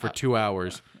you for 2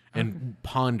 hours and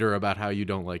ponder about how you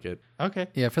don't like it. Okay.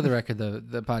 Yeah, for the record,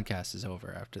 the podcast is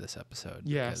over after this episode.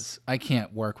 Yes. Because I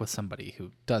can't work with somebody who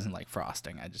doesn't like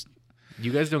frosting.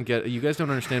 You guys don't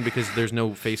understand because there's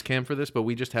no face cam for this, but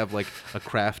we just have like a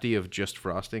crafty of just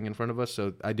frosting in front of us.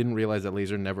 So I didn't realize that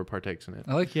Laser never partakes in it.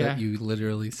 I like Yeah. that you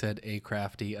literally said a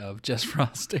crafty of just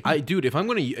frosting. Dude, if I'm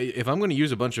gonna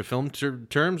use a bunch of film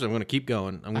terms, I'm gonna keep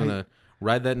going. I'm gonna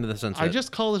ride that into the sunset. I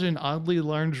just call it an oddly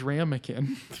large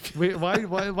ramekin. Wait, why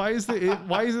is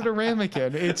it a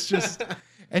ramekin? It's just,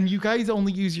 and you guys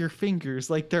only use your fingers.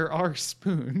 Like there are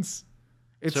spoons.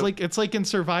 It's So- like in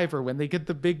Survivor when they get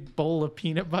the big bowl of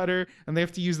peanut butter and they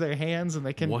have to use their hands and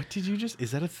they can. What did you just?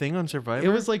 Is that a thing on Survivor? It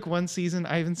was like one season.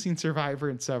 I haven't seen Survivor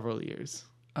in several years.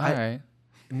 All right.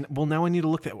 Well, now I need to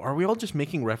look at. Are we all just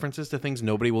making references to things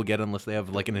nobody will get unless they have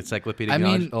like an encyclopedic I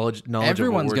mean, knowledge everyone's of what going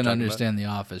to we're talking about? understand the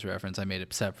Office reference I made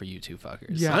except for you two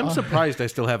fuckers. Yeah. I'm surprised I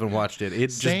still haven't watched it. It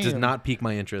just does Same. not pique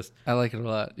my interest. I like it a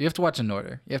lot. You have to watch in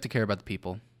order. You have to care about the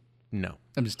people. No.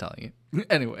 I'm just telling you.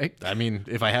 Anyway, I mean,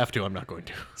 if I have to, I'm not going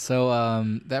to. so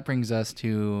that brings us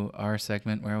to our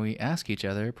segment where we ask each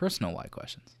other personal why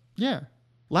questions. Yeah.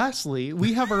 Lastly,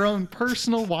 we have our own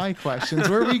personal why questions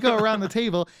where we go around the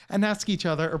table and ask each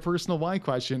other a personal why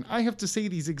question. I have to say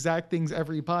these exact things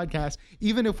every podcast,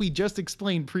 even if we just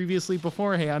explained previously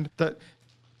beforehand that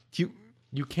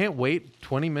You can't wait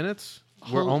 20 minutes?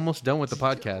 We're almost done with the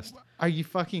podcast. are you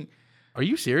fucking Are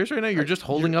you serious right now? You're just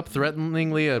holding up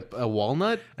threateningly a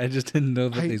walnut? I just didn't know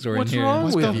that these were What's in here. wrong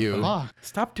What with the you? fuck?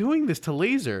 Stop doing this to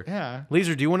Laser. Yeah.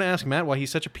 Laser, do you want to ask Matt why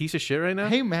he's such a piece of shit right now?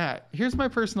 Hey Matt, here's my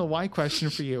personal why question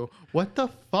for you. What the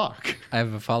fuck? I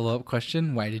have a follow-up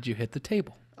question. Why did you hit the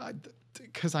table?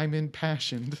 Because I'm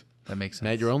impassioned. That makes sense.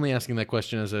 Matt, you're only asking that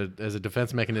question as a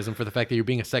defense mechanism for the fact that you're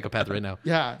being a psychopath right now.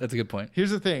 Yeah. That's a good point.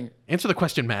 Here's the thing. Answer the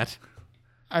question, Matt.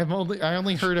 I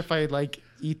only heard if I like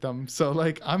eat them. So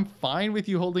like I'm fine with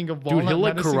you holding a walnut. Dude, he'll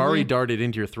like menacingly. Karate dart it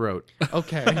into your throat.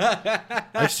 Okay.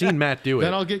 I've seen Matt do it.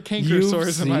 Then I'll get canker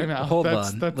sores in my mouth. Hold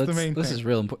that's on. the main This thing. is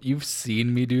real important. You've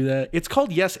seen me do that. It's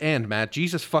called yes and, Matt.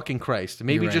 Jesus fucking Christ.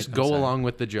 Maybe You're right. just I'm go sorry. along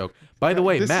with the joke. By the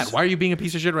way, This Matt, is- why are you being a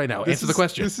piece of shit right now? Answer the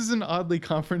question. This is an oddly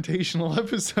confrontational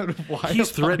episode of why He's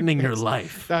a threatening your podcast-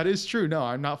 life. That is true. No,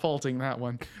 I'm not faulting that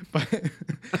one. But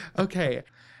okay.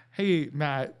 Hey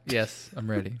Matt, Yes,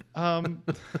 I'm ready.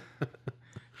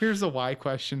 here's a why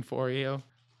question for you.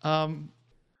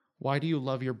 Why do you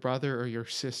love your brother or your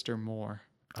sister more?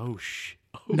 Oh, shit.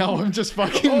 No, I'm just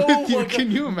fucking with you.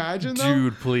 Can you imagine though?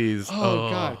 Dude, please. Oh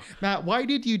god. Matt, why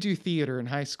did you do theater in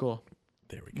high school?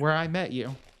 There we go. Where I met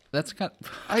you. That's kind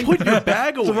Put your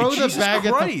bag away. Throw Jesus the bag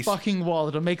at the Christ. fucking wall.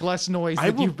 It'll make less noise I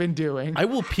than will- you've been doing. I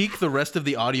will peak the rest of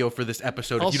the audio for this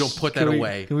episode if you don't put that Can we-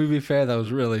 away. Can we be fair? That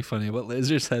was really funny what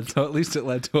Laser said, so at least it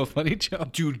led to a funny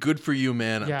joke. Dude, good for you,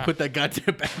 man. Yeah. Put that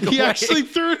goddamn bag away. He actually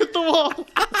threw it at the wall.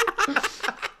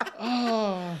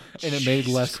 Oh, And it made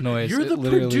less noise. You're It the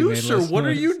literally made producer. less What are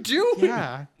noise. you doing?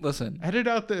 yeah. Listen, Edit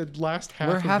out the last half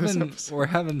we're of this having episode. we're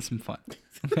having some fun.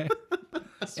 Okay?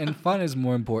 And fun is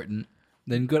more important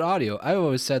than good audio. I've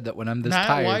always said that when I'm this Matt,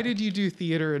 tired. why did you do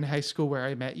theater in high school where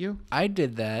I met you? I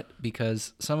did that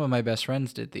because some of my best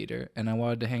friends did theater and I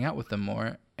wanted to hang out with them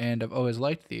more, and I've always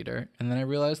liked theater. And then I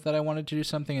realized that I wanted to do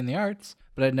something in the arts,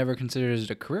 but I'd never considered it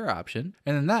a career option.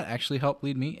 And then that actually helped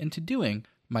lead me into doing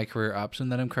my career option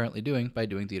that I'm currently doing by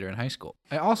doing theater in high school.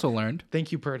 I also learned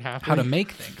Thank you, Bert Hapley. how to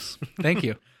make things. Thank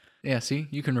you. Yeah, see,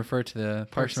 you can refer to the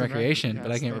Parks and and Rec, Recreation, but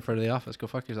I yes, can't thank refer to The Office. Go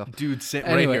fuck yourself. Dude, sit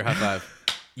Anyway. right here. High five.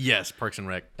 Yes, Parks and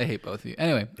Rec. I hate both of you.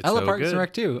 Anyway, I love so Parks good. and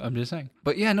Rec too. I'm just saying.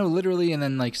 But yeah, no, literally, and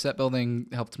then like set building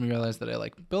helped me realize that I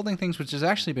like building things, which has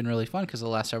actually been really fun because the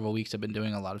last several weeks I've been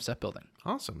doing a lot of set building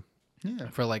Awesome. Yeah.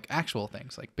 for like actual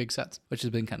things, like big sets, which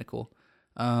has been kind of cool.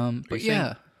 But Are you yeah,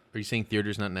 saying- Are you saying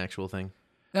theater's not an actual thing?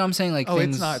 no, I'm saying like Oh, it's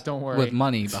things not, don't worry. with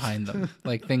money behind them,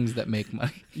 like things that make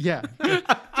money. Yeah.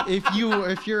 if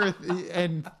you're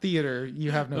in theater,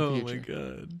 you have no future.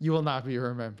 god. You will not be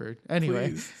remembered.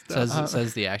 Anyway.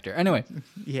 Says the actor. Anyway,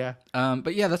 Yeah.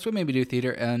 but yeah, that's what made me do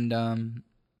theater, and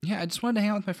yeah, I just wanted to hang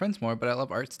out with my friends more. But I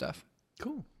love art stuff.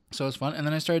 Cool. So it was fun. And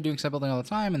then I started doing set building all the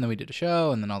time. And then we did a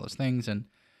show and then all those things. And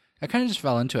I kind of just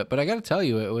fell into it. But I got to tell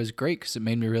you, it was great because it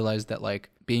made me realize that like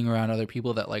being around other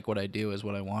people that like what I do is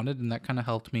what I wanted. And that kind of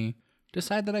helped me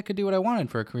decide that I could do what I wanted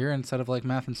for a career instead of like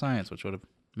math and science, which would have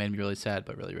made me really sad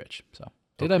but really rich. So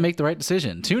did I make the right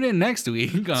decision? Tune in next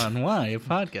week on Why a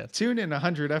Podcast. Tune in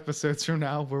 100 episodes from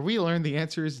now where we learn the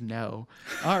answer is no.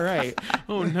 All right.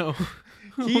 Oh no.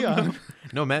 Keon.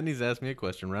 No, Matt needs to ask me a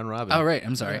question. Round robin. Oh, right.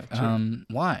 I'm sorry. Yeah, sure.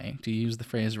 Why do you use the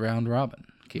phrase round robin,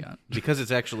 Keon? Because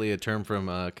it's actually a term from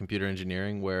computer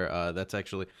engineering where that's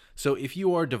actually so if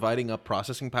you are dividing up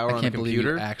processing power on a can't believe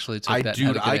computer, you actually took I that do.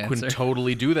 not a good I can answer.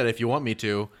 totally do that if you want me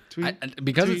to.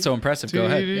 Because it's so impressive, go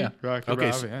ahead. Yeah. Rock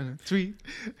Okay, so- Robin. Tweet.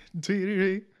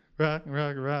 Rock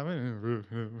Robin.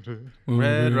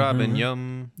 Red Robin,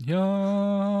 yum.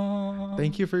 Yeah.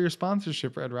 Thank you for your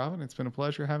sponsorship, Red Robin. It's been a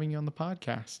pleasure having you on the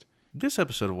podcast. This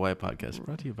episode of Why Podcast is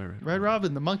brought to you by Red. Red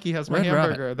Robin, the monkey has my Red Robin.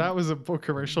 hamburger. That was a book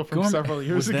commercial from Go on. several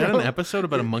years Was ago. that an episode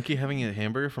about a monkey having a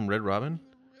hamburger from Red Robin?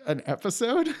 An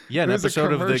episode? Yeah, an It was a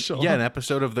episode of the commercial. an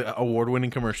episode of the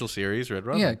award-winning commercial series Red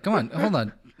Robin. Yeah, come on. Hold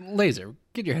on. Laser,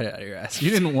 get your head out of your ass.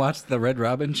 You didn't watch the Red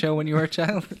Robin show when you were a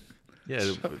child?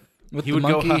 Yeah. With He the would go,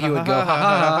 monkey, "Ha, he ha, would ha, go, ha, ha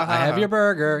ha, ha, ha, I have ha." your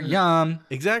burger. Yum.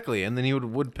 Exactly, and then he would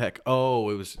woodpeck. Oh,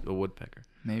 it was a woodpecker.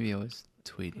 Maybe it was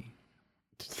Tweety.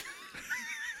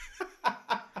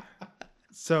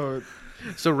 So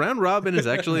So round robin is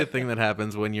actually a thing that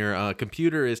happens when your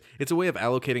computer is. It's a way of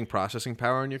allocating processing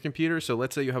power on your computer. So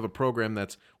let's say you have a program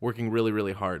that's working really,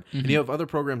 really hard, and you have other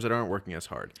programs that aren't working as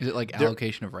hard. Is it like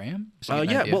allocation of RAM? Just to get an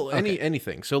Yeah, idea. well, Okay.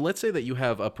 anything. So let's say that you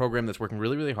have a program that's working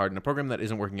really, really hard and a program that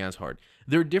isn't working as hard.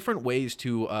 There are different ways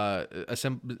to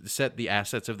set the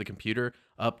assets of the computer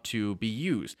up to be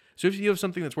used. So if you have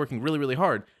something that's working really, really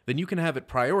hard, then you can have it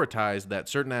prioritized that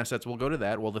certain assets will go to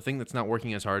that, while the thing that's not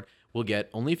working as hard will get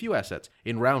only a few assets.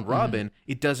 In round robin,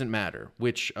 it doesn't matter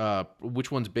which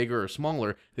one's bigger or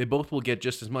smaller. They both will get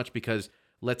just as much because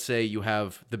let's say you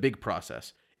have the big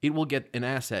process. It will get an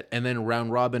asset and then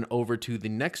round robin over to the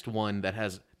next one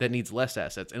that needs less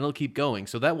assets, and it'll keep going.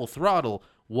 So that will throttle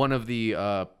one of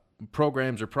the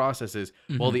programs or processes,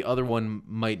 while the other one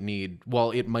might need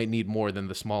more than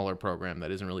the smaller program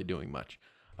that isn't really doing much.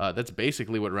 That's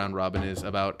basically what round robin is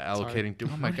about allocating.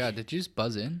 Oh my God, did you just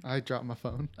buzz in? I dropped my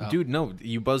phone. Dude, no,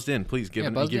 you buzzed in. Please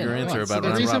give buzzed your in. answer Come on. about So the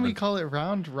round reason robin. we call it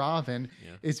round robin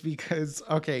is because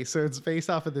so it's based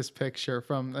off of this picture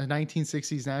from the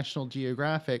 1960s National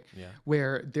Geographic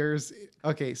where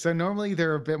so normally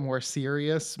they're a bit more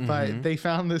serious, but they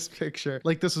found this picture,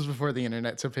 like this was before the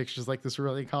internet, so pictures like this were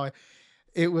really common.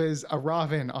 It was a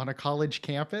robin on a college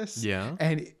campus. Yeah.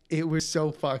 And it was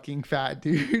so fucking fat,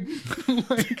 dude.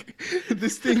 Like,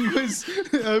 this thing was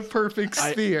a perfect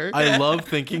sphere. I love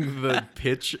thinking the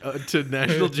pitch to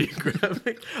National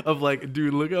Geographic of like,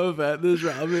 dude, look how fat this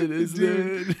robin is,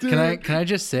 dude. Can I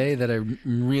just say that I'm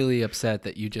really upset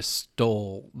that you just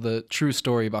stole the true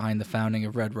story behind the founding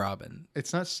of Red Robin?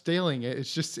 It's not stealing it.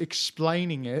 It's just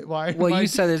explaining it. Why? Well, why- you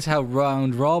said it's how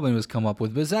Round Robin was come up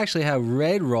with, but it's actually how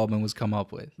Red Robin was come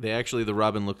up with. The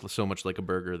robin looked so much like a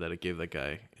burger that it gave that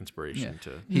guy inspiration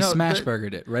to. He No, smash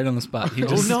burgered it right on the spot. He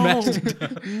just smashed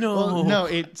it. no. Well, no,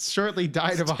 it shortly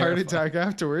died of a heart attack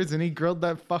afterwards, and he grilled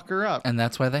that fucker up. And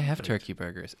that's why they have turkey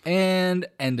burgers. And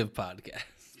end of podcast.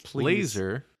 Please.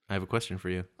 Laser, I have a question for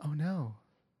you. Oh no,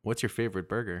 What's your favorite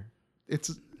burger? it's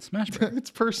Smash burger.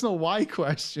 it's personal why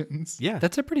questions. Yeah.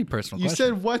 That's a pretty personal You question.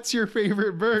 said, "What's your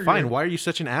favorite burger?" Fine. Why are you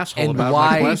such an asshole And about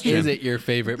my why question? is it your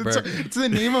favorite burger? It's the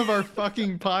name of our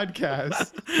fucking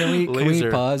podcast. Can we Laser.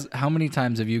 pause? How many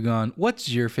times have you gone, what's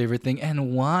your favorite thing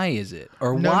and why is it?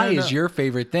 Or No, why no, is no. your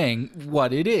favorite thing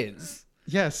what it is?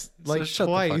 Yes, like shut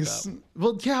the fuck twice. up.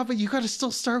 Well, yeah, but you got to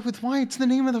still start with why. It's the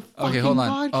name of the fucking Okay, hold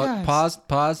on. podcast.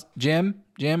 Pause. Jim,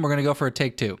 we're going to go for a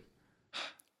take 2.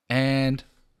 And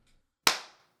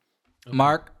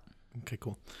Mark. Okay,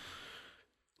 cool.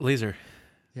 Laser,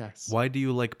 Yes. why do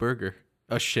you like burger?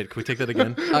 Oh shit! Can we take that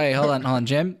again? Okay, hold on.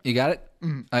 Jim, you got it?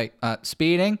 All right,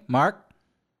 speeding. Mark,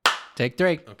 take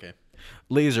 3. Okay.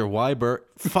 Laser, why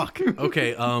Fuck.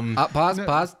 Okay.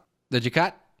 Pause. Did you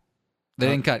cut? They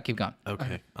didn't cut. Keep going.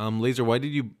 Okay. Laser, why did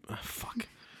you? Fuck.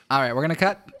 All right, we're going to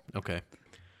cut. Okay.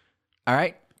 All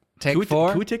right, take Can we, 4.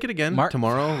 can we take it again Mark-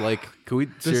 tomorrow? Like, can we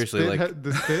seriously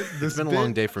This been a bit-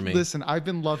 long day for me. Listen, I've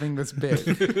been loving this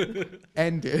bit.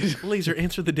 Ended. Laser,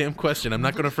 answer the damn question. I'm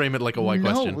not going to frame it like a why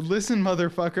No, question. listen,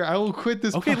 motherfucker. I will quit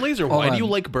this. Okay, po- Laser, Hold why do on. you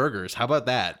like burgers? How about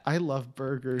that? I love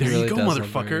burgers. There really you go, does love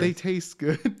motherfucker. burgers. They taste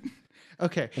good.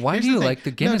 Okay. Why here's do you thing. like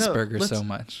the Guinness No, burger let's- so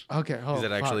much? Okay. Oh, Is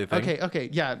that actually a fuck. thing? Okay.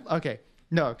 Yeah. Okay.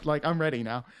 No, like I'm ready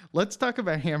now. Let's talk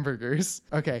about hamburgers.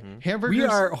 Okay. Hamburgers.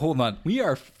 We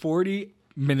are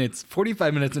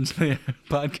 45 minutes into the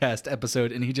podcast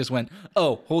episode, and he just went,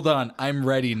 oh, hold on, I'm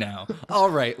ready now. All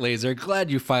right, Laser, glad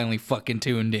you finally fucking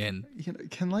tuned in. You know,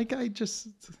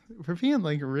 we're being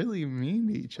like really mean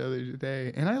to each other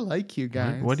today, and I like you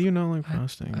guys. What do you know like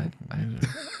frosting?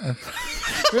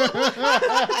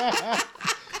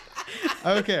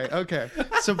 Okay.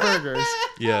 So burgers.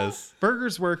 Yes.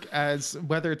 Burgers work as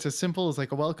whether it's as simple as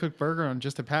like a well-cooked burger on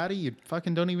just a patty. You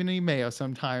fucking don't even need mayo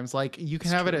sometimes. Like you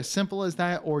can have it as simple as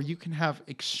that, or you can have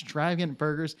extravagant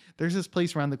burgers. There's this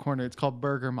place around the corner. It's called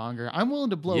Burger Monger. I'm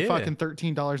willing to blow Yeah. fucking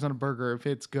 $13 on a burger if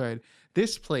it's good.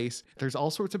 This place, there's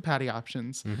all sorts of patty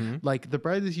options. Like the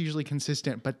bread is usually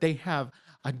consistent, but they have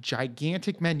a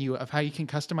gigantic menu of how you can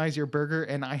customize your burger,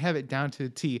 and I have it down to the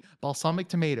T. Balsamic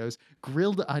tomatoes,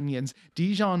 grilled onions,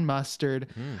 Dijon mustard,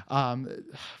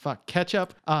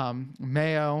 ketchup,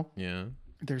 mayo. Yeah.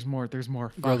 There's more.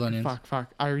 Fuck, Grilled onions.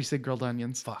 Fuck. I already said grilled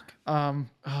onions. Fuck.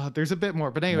 There's a bit more,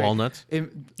 but anyway. Walnuts. Eat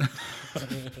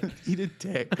a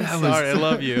dick. Sorry, I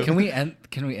love you. Can we end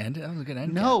it? That was a good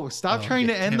end. No, stop trying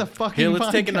to end the fucking Here,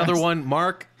 let's take another podcast. one.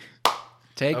 Mark.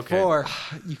 Take Okay. 4.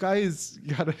 You guys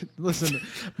gotta listen.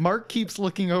 Mark keeps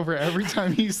looking over every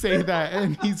time you say that,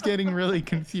 and he's getting really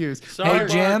confused. Hey,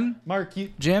 Jim. Mark,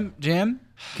 Jim,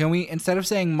 can we, instead of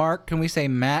saying Mark, can we say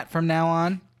Matt from now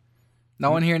on?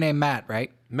 No one here named Matt,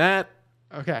 right? Matt.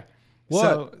 Okay. What?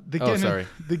 So sorry.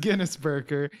 the Guinness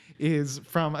burger is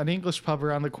from an English pub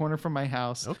around the corner from my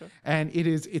house. Okay. And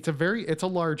it's a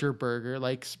larger burger,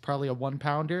 like probably a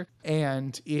 1-pounder,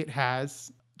 and it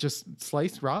has just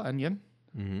sliced raw onion,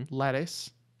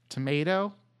 lettuce,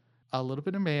 tomato, a little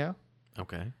bit of mayo,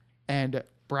 Okay. and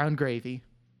brown gravy.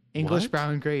 English What?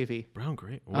 brown gravy. Brown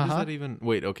gravy. What is that even?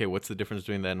 Wait. Okay. What's the difference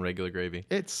between that and regular gravy?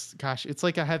 It's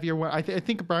like a heavier one. I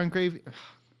think brown gravy.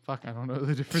 Fuck, I don't know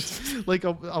the difference. Like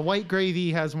a white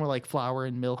gravy has more like flour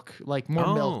and milk, like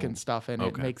more milk Oh, and stuff, and it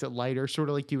okay. makes it lighter, sort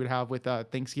of like you would have with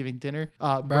Thanksgiving dinner.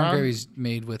 Brown gravy's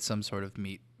made with some sort of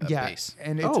meat base.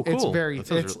 and it's Oh, it's cool. very That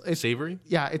sounds it's savory?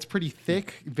 Yeah, it's pretty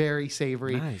thick, very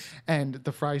savory. Nice. And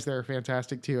the fries there are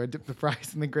fantastic too. I dip the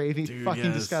fries in the gravy. Dude, Fucking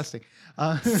yes. disgusting.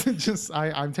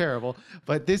 I'm terrible.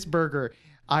 But this burger,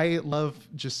 I love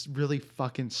just really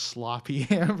fucking sloppy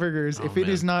hamburgers. If it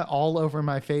is man. not all over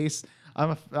my face,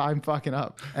 I'm fucking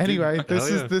up. Anyway, yeah.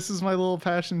 this is my little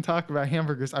passion talk about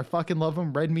hamburgers. I fucking love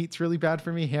them. Red meat's really bad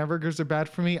for me. Hamburgers are bad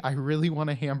for me. I really want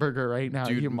a hamburger right now,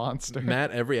 Dude, you monster.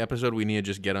 Matt, every episode we need to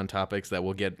just get on topics that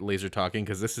will get Laser talking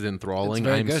because this is enthralling.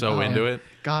 very I'm good. so Oh, into yeah. it.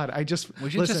 God, I just We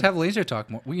should just have Laser talk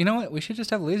more. You know what? We should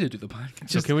just have Laser do the podcast.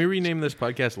 So can we rename this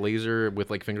podcast Laser with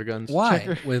like finger guns?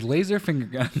 Why? With laser finger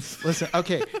guns. Listen,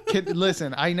 okay,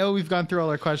 listen. I know we've gone through all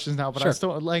our questions now, but I Sure.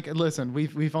 still listen.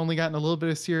 We've only gotten a little bit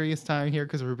of serious time here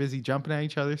because we're busy jumping at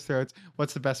each other's throats.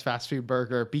 What's the best fast food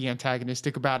burger? Be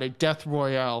antagonistic about it. Death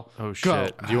Royale. Oh, Go.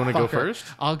 shit. Do you wanna go Fucker. first?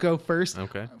 I'll go first.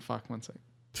 Okay. Fuck, one sec.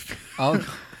 I'll, We're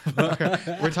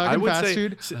I talking would fast say,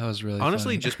 food. that was really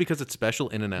honestly, funny. just because it's special,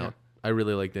 In-N-Out. I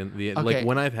really like the Okay. like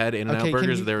when I've had In-N-Out Okay, can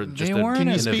burgers, you- they're They just weren't Can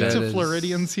you as speak bad to as-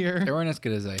 Floridians here? They weren't as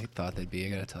good as I thought they'd be. I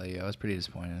gotta tell you, I was pretty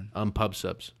disappointed. pub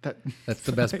subs. That, That's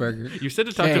the best burger. You said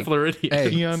to talk to Floridians. Hey,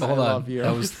 Keon, hold I on. love you.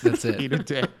 That's Eat a it.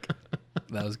 dick.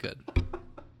 That was good.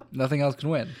 Nothing else can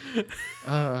win.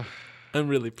 I'm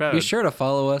really proud. Be sure to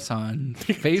follow us on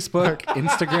Facebook,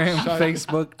 Instagram,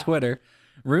 Facebook, Twitter,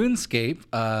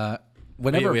 RuneScape.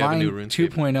 Whenever We have a Vine new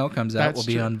RuneScape. 2.0 comes out, That's we'll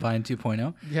be true. on Vine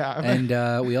 2.0. Yeah.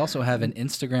 And we also have an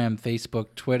Instagram,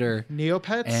 Facebook, Twitter,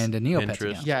 Neopets? and a Neopets Pinterest.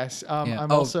 account. Yes. Yeah.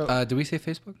 I'm also. Did we say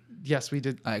Facebook? Yes, we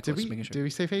did. All right, did cool, just we? making sure. Did we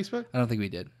say Facebook? I don't think we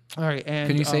did. All right. And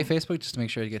Can you say Facebook just to make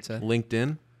sure it gets said?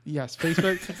 LinkedIn. Yes,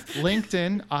 Facebook,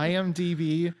 LinkedIn,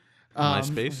 IMDb,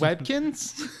 MySpace?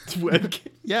 Webkins. Webcam.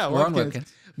 Yeah, We're on Webkins.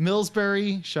 Webkins.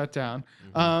 Millsbury shut down.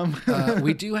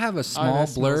 We do have a small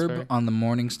miss Millsbury. blurb on the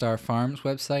Morningstar Farms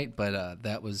website, but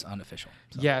that was unofficial.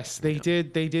 So. Yes, they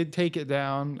did. They did take it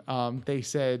down. They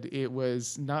said it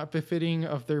was not befitting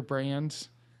of their brand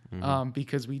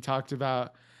because we talked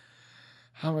about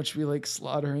how much we like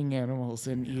slaughtering animals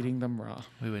and eating them raw.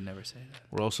 We would never say that.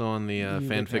 We're also on the would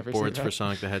never fanfic say boards for that.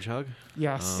 Sonic the Hedgehog.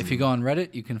 Yes. If you go on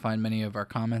Reddit, you can find many of our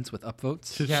comments with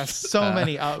upvotes. Yes, so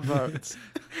many upvotes.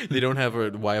 They don't have a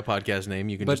Why a Podcast name.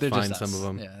 You can But just they're find just some us. of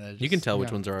them. Yeah, they're You can just- tell which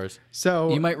yeah. ones are ours.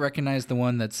 So You might recognize the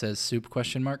one that says soup ?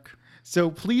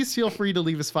 So please feel free to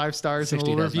leave us 5 stars and a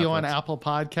 60 little does review not on votes. Apple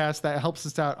Podcasts. That helps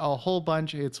us out a whole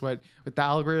bunch. It's what with the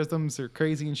algorithms are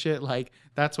crazy and shit. Like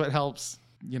that's what helps,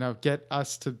 get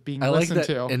us to being I like listened that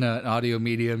to. in an audio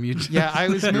medium. You just Yeah, I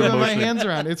was moving my motioning. hands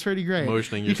around. It's pretty great.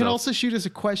 Motioning You can yourself. also shoot us a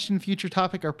question, future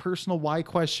topic, or personal why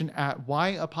question at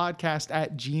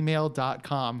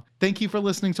whyapodcast@gmail.com. Thank you for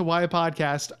listening to Why a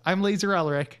Podcast. I'm Laser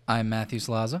Elric. I'm Matthew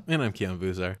Slaza. And I'm Keon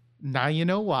Vuzar. Now you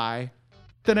know why.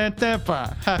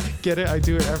 Da-da-da-ba. Ha, get it? I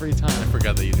do it every time.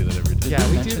 Forgot that you do that every day. Yeah,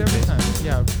 we do it every time.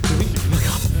 Yeah. Do we?